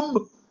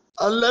womb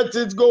and let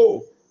it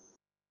go.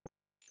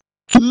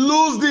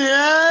 Loose the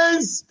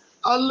hands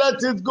and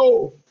let it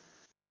go.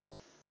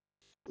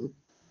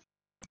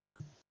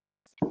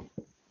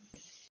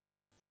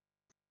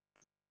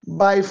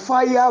 By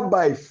fire,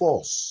 by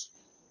force.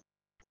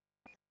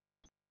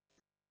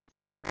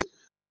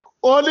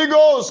 Holy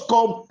Ghost,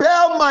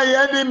 compel my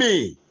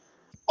enemy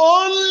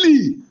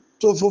only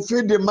to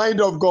fulfill the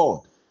mind of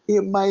God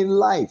in my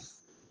life.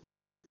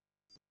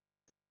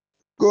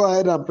 Go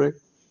ahead and pray.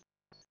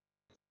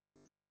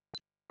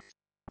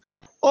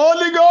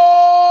 Holy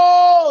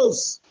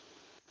Ghost,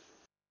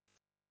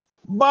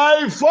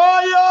 by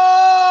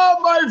fire,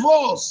 by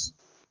force,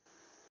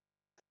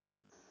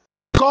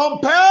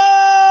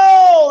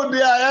 compel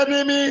their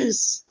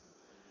enemies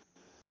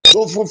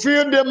to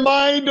fulfill the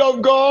mind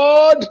of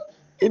God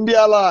in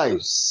their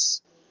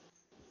lives.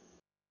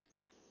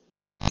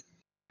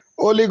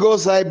 Holy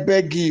Ghost, I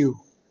beg you,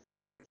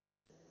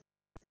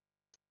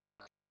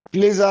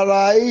 please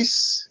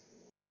arise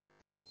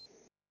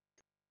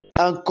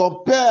and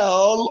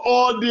compel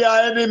all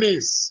their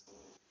enemies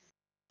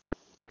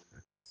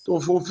to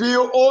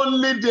fulfill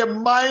only the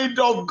mind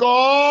of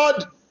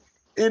God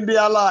in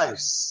their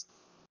lives.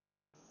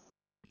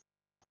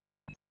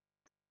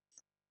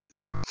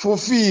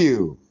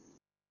 Fulfill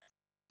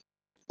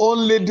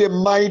only the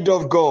mind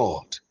of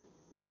God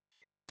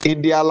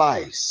in their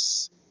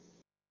lives.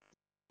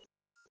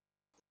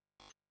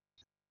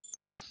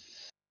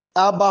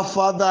 Abba,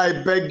 Father,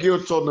 I beg you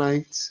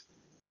tonight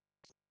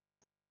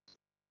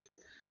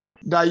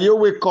that you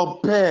will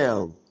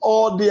compel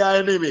all their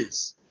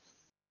enemies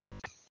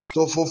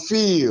to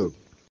fulfill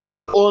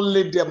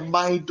only the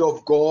mind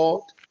of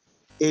God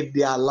in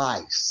their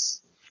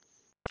lives.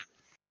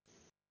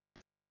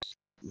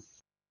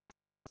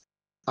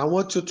 I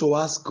want you to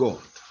ask God,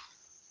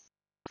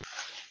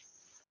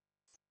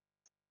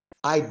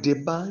 I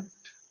demand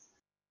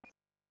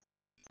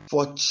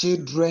for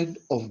children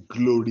of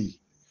glory.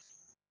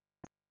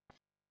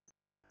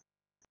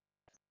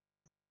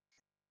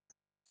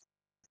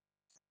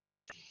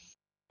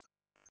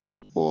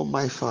 Oh,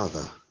 my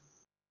Father.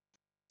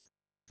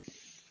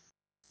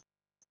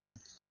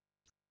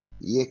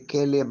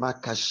 Yekele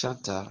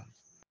makashanta.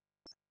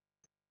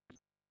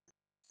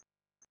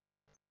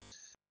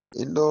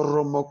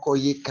 Indoromoko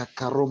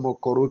yikakaromo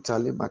koruta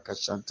le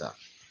makashanta.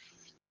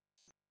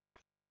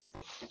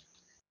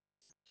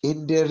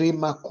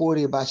 Inderima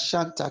kore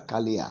bashanta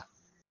kalia.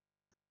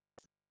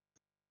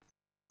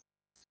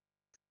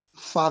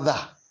 Father,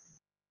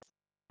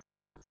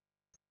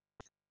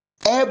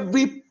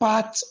 every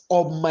part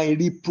of my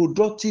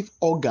reproductive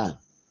organ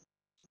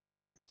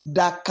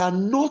that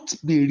cannot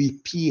be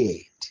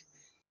repaired,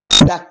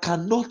 that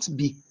cannot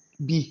be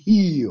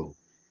healed,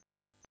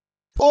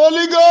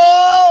 Holy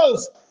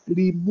Ghost,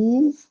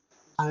 remove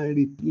and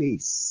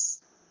replace.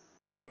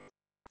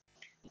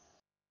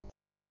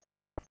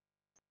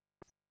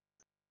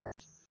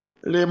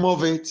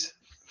 Remove it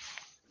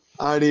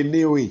and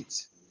renew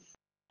it.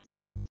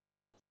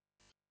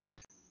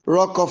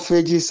 Rock of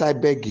Ages, I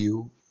beg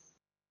you,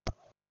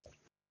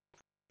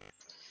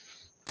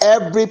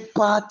 every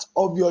part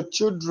of your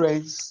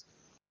children's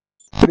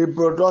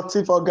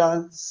reproductive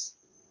organs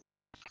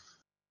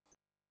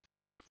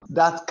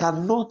that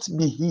cannot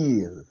be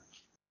healed,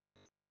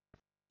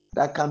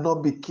 that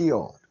cannot be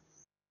cured.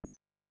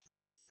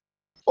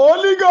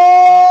 Holy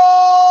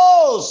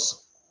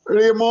Ghost,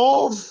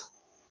 remove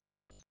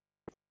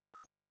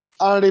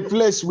and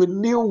replace with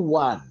new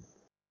one.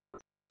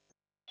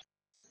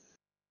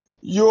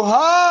 You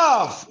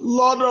have,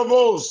 Lord of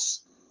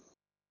hosts,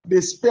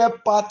 the spare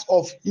part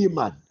of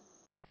human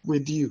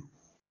with you.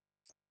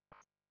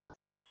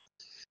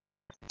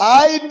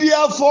 I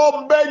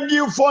therefore beg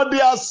you for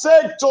their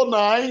sake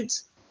tonight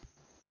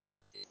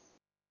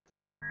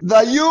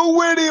that you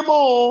will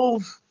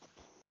remove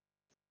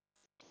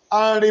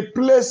and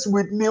replace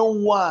with new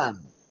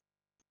one.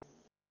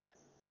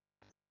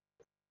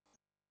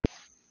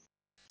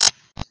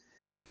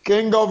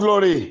 King of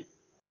glory,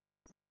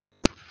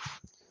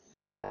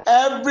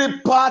 every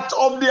part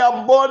of their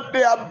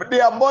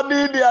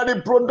body, their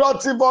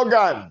reproductive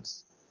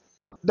organs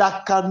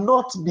that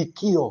cannot be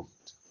cured,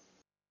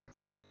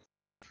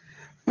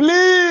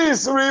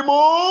 please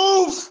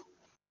remove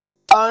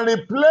and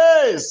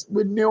replace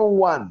with new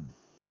one.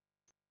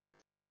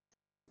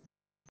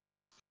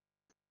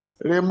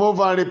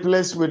 Remove and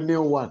replace with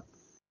new one.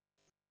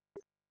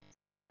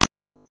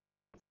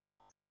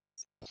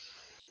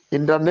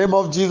 In the name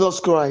of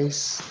Jesus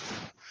Christ,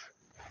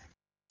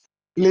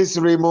 please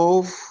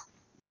remove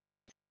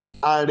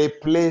and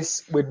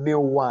replace with new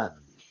one.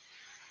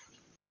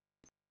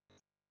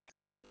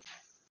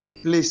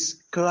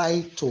 Please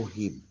cry to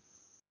him.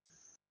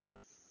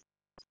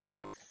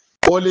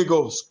 Holy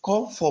Ghost,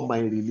 come for my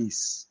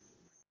release.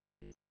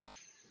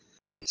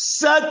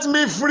 Set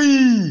me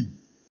free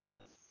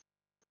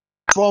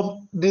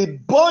from the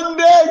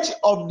bondage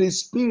of the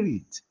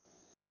spirit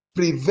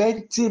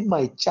preventing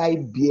my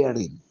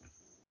childbearing.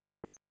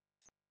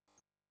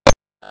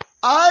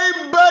 I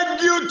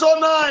beg you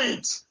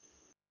tonight,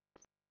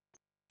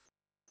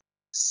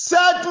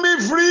 set me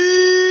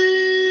free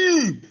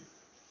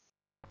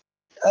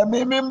Ẹ̀mí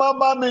mímọ́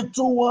bá mi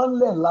tú wọn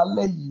lẹ̀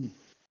lálẹ́ yìí.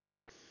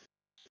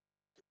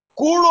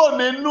 Kúrò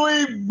nínú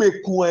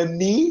ìgbèkùn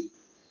ẹ̀mí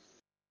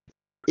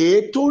èyí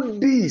tó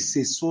dí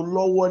ìṣèso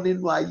lọ́wọ́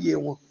nínú ayé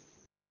wọn.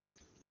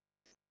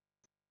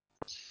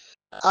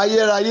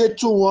 Ayérayé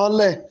tú wọn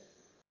lẹ̀.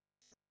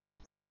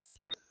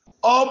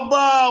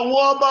 Ọba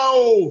àwọn ọba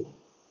o,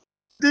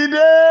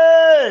 dìde!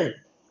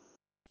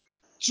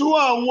 Tú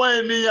àwọn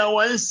ènìyàn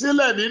wọ̀nyí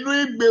sílẹ̀ nínú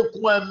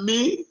ìgbèkùn ẹ̀mí.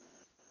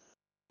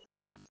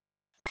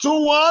 Tú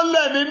wọn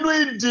lẹ̀ nínú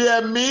ìdè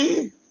ẹ̀mí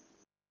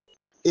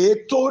èyí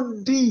tó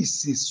dí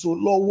ìṣèso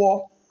lọ́wọ́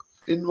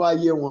nínú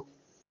ayé wọn.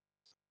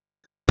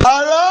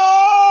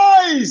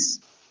 Arise!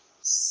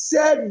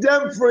 Set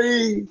them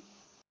free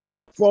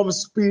from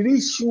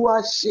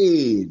spiritual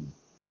shame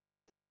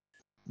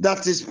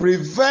that is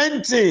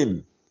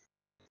preventing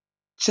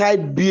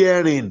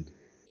childbearing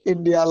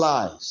in their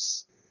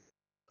lives.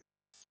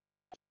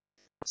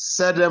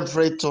 Set them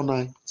free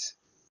tonight.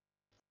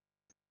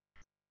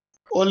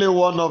 Only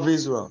one of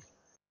Israel.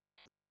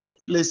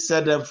 Please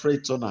set them free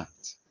tonight.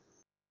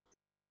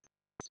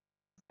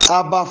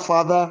 Abba,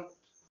 Father,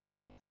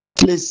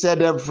 please set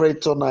them free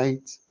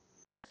tonight.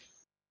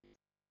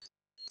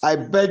 I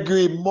beg you,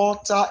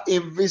 immortal,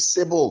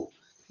 invisible,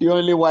 the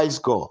only wise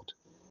God,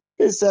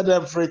 please set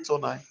them free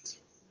tonight.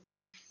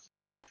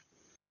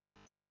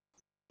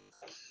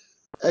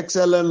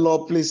 Excellent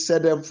Lord, please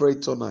set them free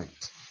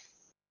tonight.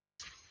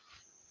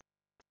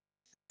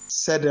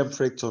 Set them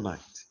free tonight.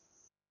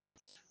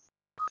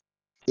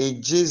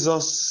 In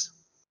Jesus'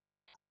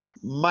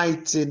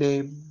 mighty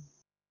name,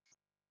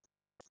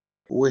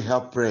 we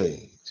have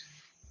prayed.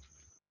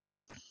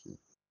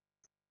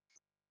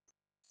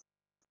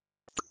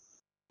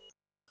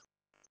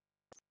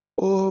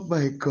 Oh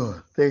my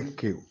God,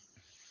 thank you.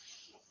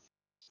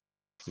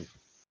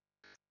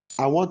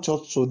 I want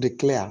us to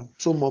declare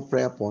 2 more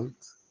prayer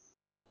points.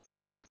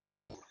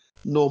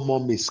 No more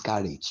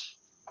miscarriage.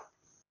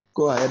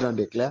 Go ahead and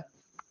declare.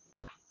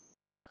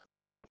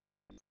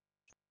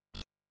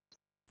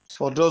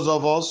 For those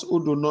of us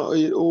who do not,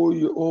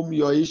 whom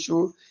your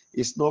issue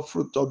is not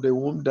fruit of the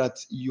womb, that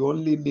you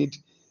only need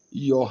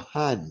your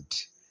hand,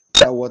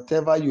 that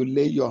whatever you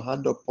lay your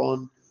hand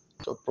upon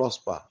to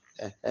prosper,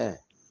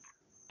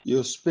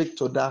 you speak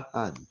to that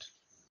hand.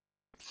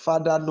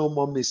 Father, no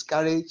more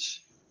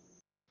miscarriage.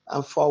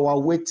 And for our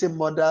waiting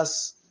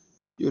mothers,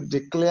 you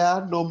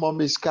declare no more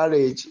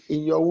miscarriage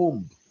in your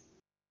womb.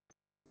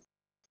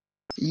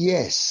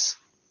 Yes,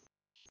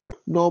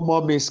 no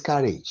more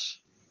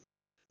miscarriage.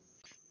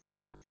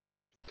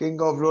 King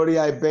of glory,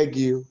 I beg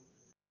you,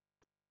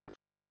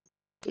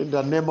 in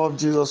the name of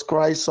Jesus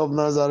Christ of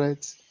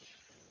Nazareth,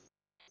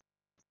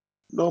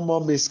 no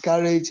more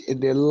miscarriage in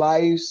the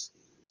lives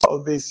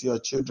of these your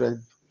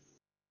children.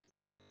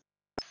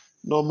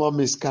 No more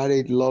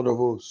miscarriage, Lord of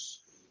hosts.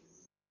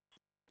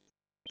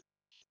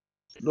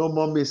 No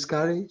more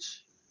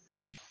miscarriage.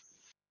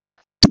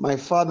 My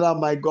Father,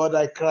 my God,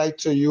 I cry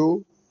to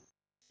you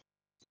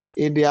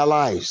in their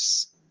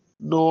lives.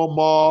 No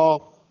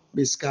more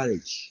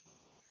miscarriage.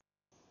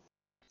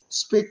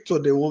 Speak to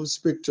the womb,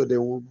 speak to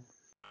the womb.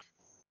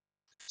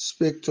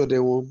 Speak to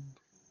the womb.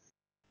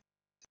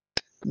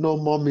 No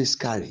more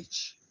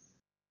miscarriage.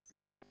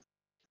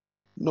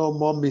 No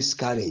more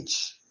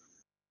miscarriage.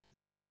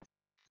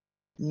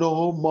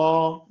 No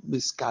more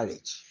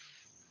miscarriage.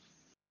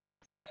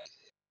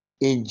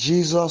 In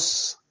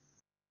Jesus'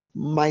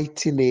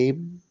 mighty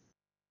name,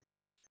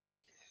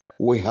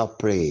 we have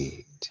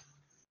prayed.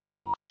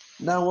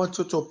 Now I want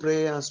you to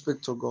pray and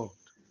speak to God.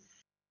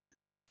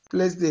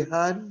 Place the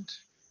hand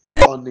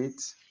on it.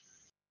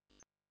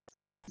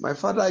 My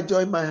Father, I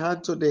join my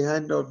hand to the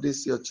hand of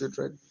these your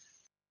children.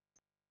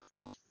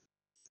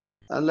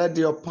 And let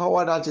your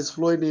power that is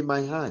flowing in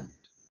my hand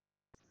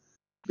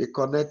be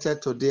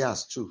connected to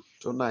theirs too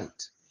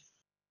tonight.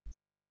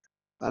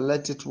 And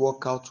let it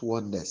work out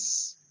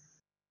wonders.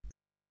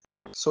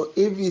 So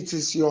if it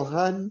is your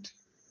hand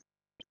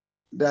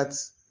that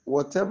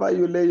whatever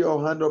you lay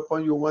your hand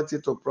upon, you want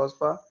it to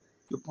prosper,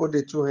 you put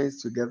the 2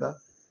 hands together.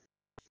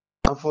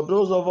 And for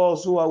those of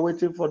us who are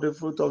waiting for the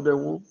fruit of the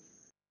womb,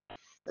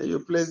 and you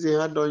place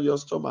the hand on your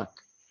stomach.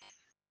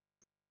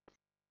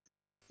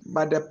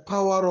 By the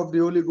power of the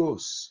Holy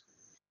Ghost,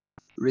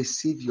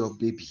 receive your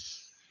baby.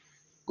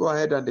 Go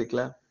ahead and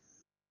declare.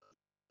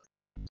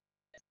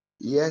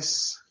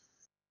 Yes.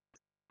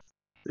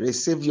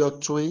 Receive your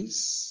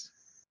twins.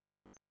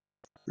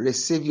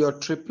 Receive your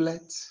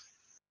triplets.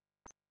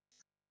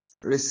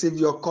 Receive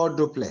your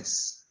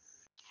quadruplets.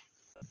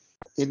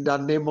 In the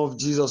name of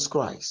Jesus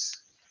Christ.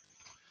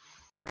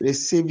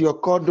 Receive your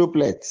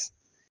quadruplets.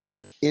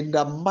 In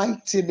the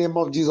mighty name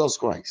of Jesus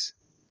Christ.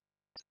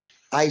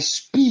 I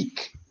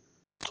speak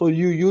to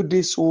you, you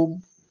this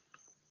womb.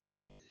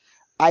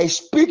 I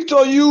speak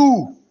to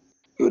you,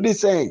 you the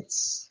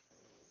saints.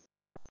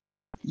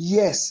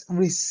 Yes,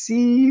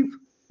 receive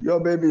your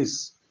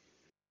babies.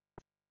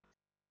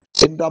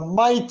 In the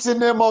mighty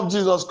name of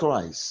Jesus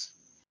Christ.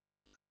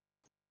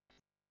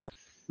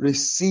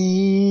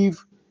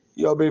 Receive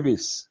your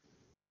babies.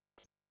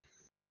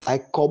 I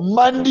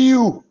command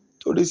you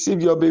to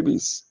receive your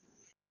babies.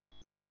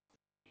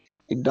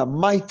 In the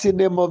mighty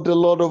name of the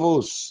Lord of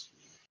hosts,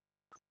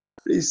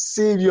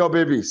 receive your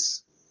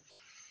babies.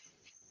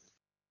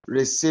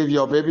 Receive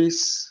your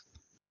babies.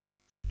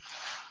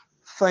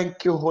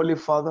 Thank you, Holy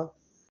Father.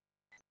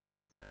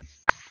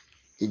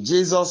 In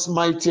Jesus'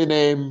 mighty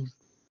name,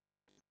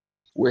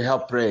 we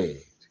have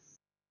prayed.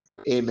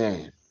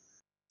 Amen.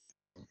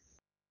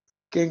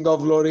 King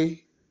of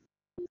glory,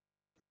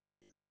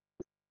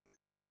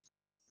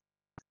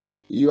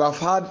 you have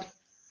heard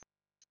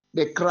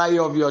the cry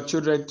of your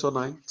children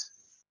tonight.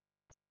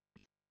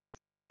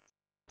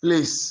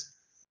 Please,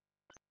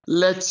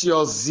 let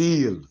your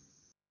zeal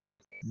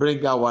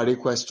bring our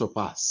request to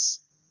pass.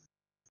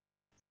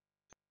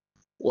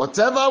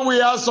 Whatever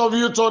we ask of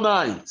you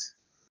tonight,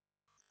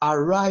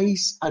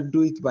 arise and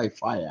do it by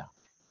fire.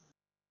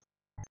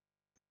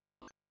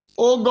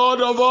 O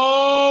God of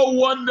all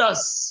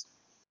wonders,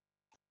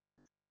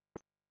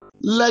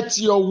 let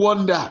your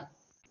wonder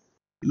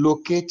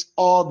locate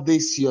all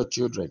these your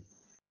children.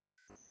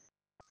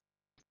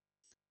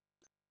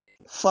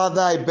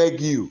 Father, I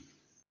beg you,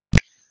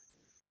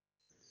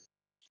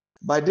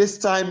 by this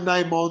time,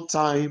 9-month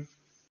time,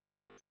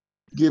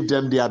 give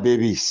them their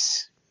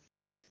babies.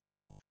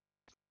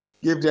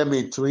 Give them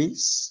in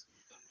twins.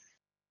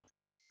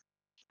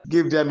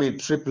 Give them in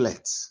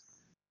triplets.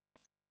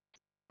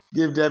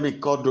 Give them in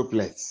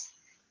quadruplets.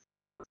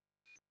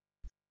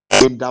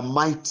 In the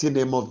mighty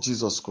name of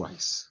Jesus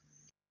Christ.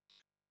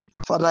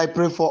 Father, I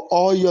pray for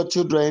all your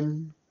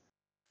children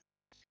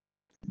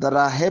that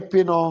are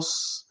helping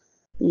us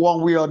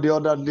one way or the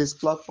other on this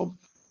platform.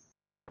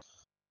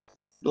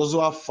 Those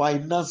who are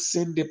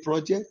financing the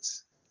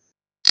project.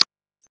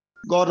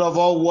 God of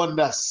all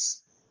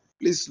wonders,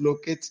 please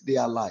locate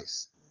their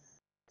lives.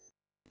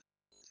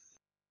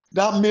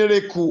 That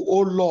miracle,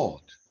 oh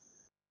Lord,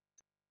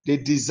 the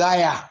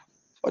desire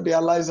for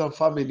their lives and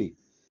family,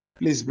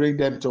 please bring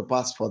them to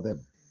pass for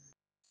them.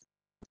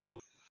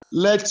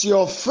 Let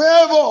your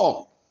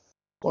favor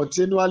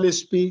continually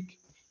speak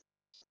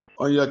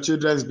on your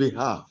children's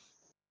behalf.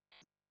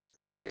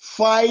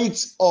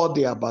 Fight all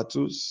their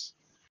battles.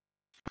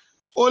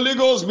 Holy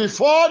Ghost,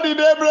 before the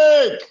day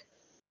break,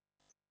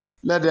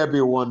 let there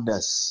be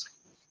wonders.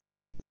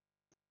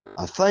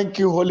 I thank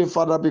you, Holy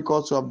Father,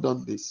 because you have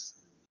done this.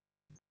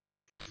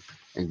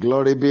 And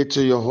glory be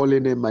to your holy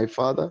name, my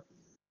Father.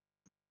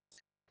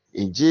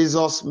 In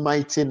Jesus'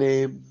 mighty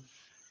name,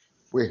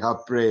 we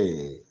have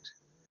prayed.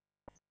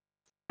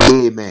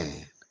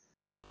 Amen.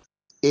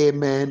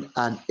 Amen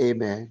and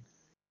amen.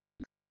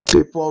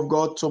 People of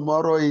God,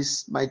 tomorrow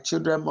is My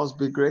Children Must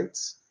Be Great.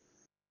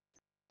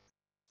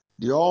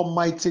 The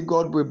Almighty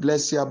God will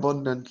bless you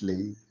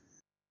abundantly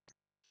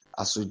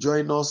as you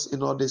join us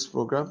in all these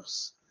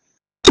programs.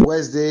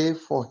 Wednesday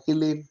for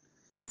healing,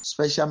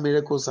 special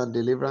miracles and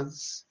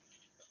deliverance.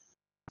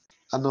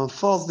 And on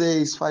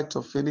Thursday is Fight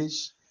to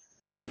Finish.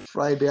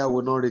 Friday I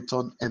will not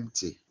return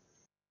empty.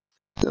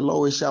 The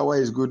Lord will shower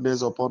His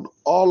goodness upon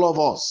all of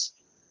us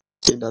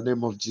in the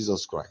name of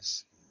Jesus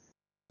Christ.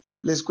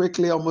 Please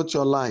quickly unmute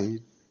your line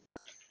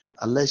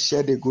and let's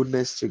share the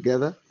goodness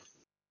together.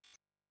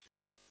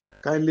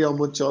 Kindly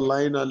unmute your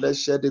line and let's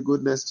share the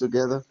goodness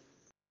together.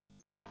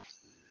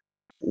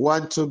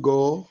 1 to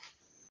go.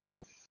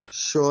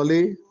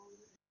 Surely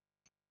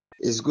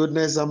His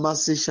goodness and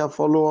mercy shall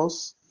follow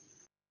us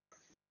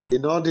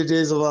in all the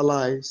days of our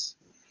lives,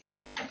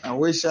 and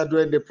we shall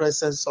dwell in the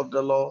presence of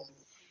the Lord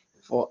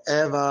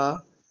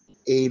forever.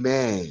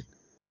 Amen.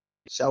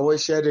 Shall we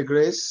share the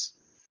grace?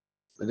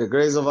 May the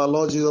grace of our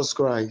Lord Jesus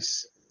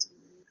Christ,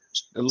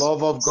 the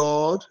love of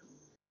God,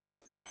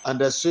 and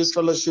the sweet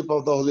fellowship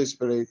of the Holy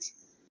Spirit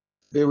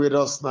be with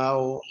us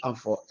now and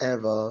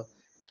forever.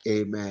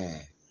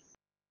 Amen.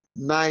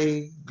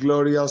 9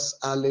 glorious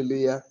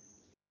hallelujah.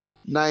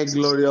 9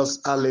 glorious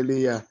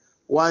hallelujah.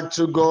 1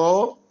 to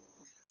go.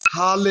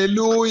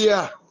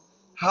 Hallelujah.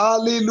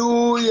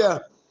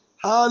 Hallelujah.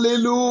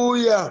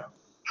 Hallelujah.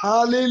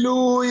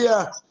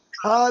 Hallelujah.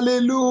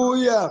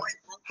 Hallelujah.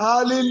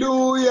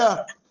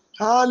 Hallelujah.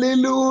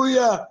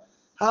 Hallelujah.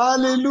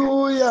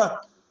 Hallelujah.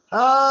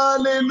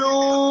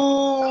 Hallelujah.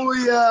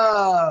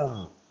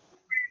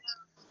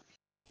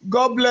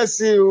 God bless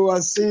you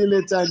and see you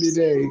later in the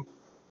day.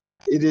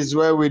 It is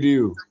well with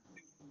you.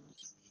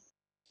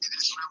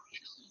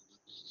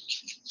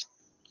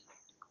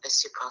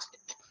 Bless you, Prophet.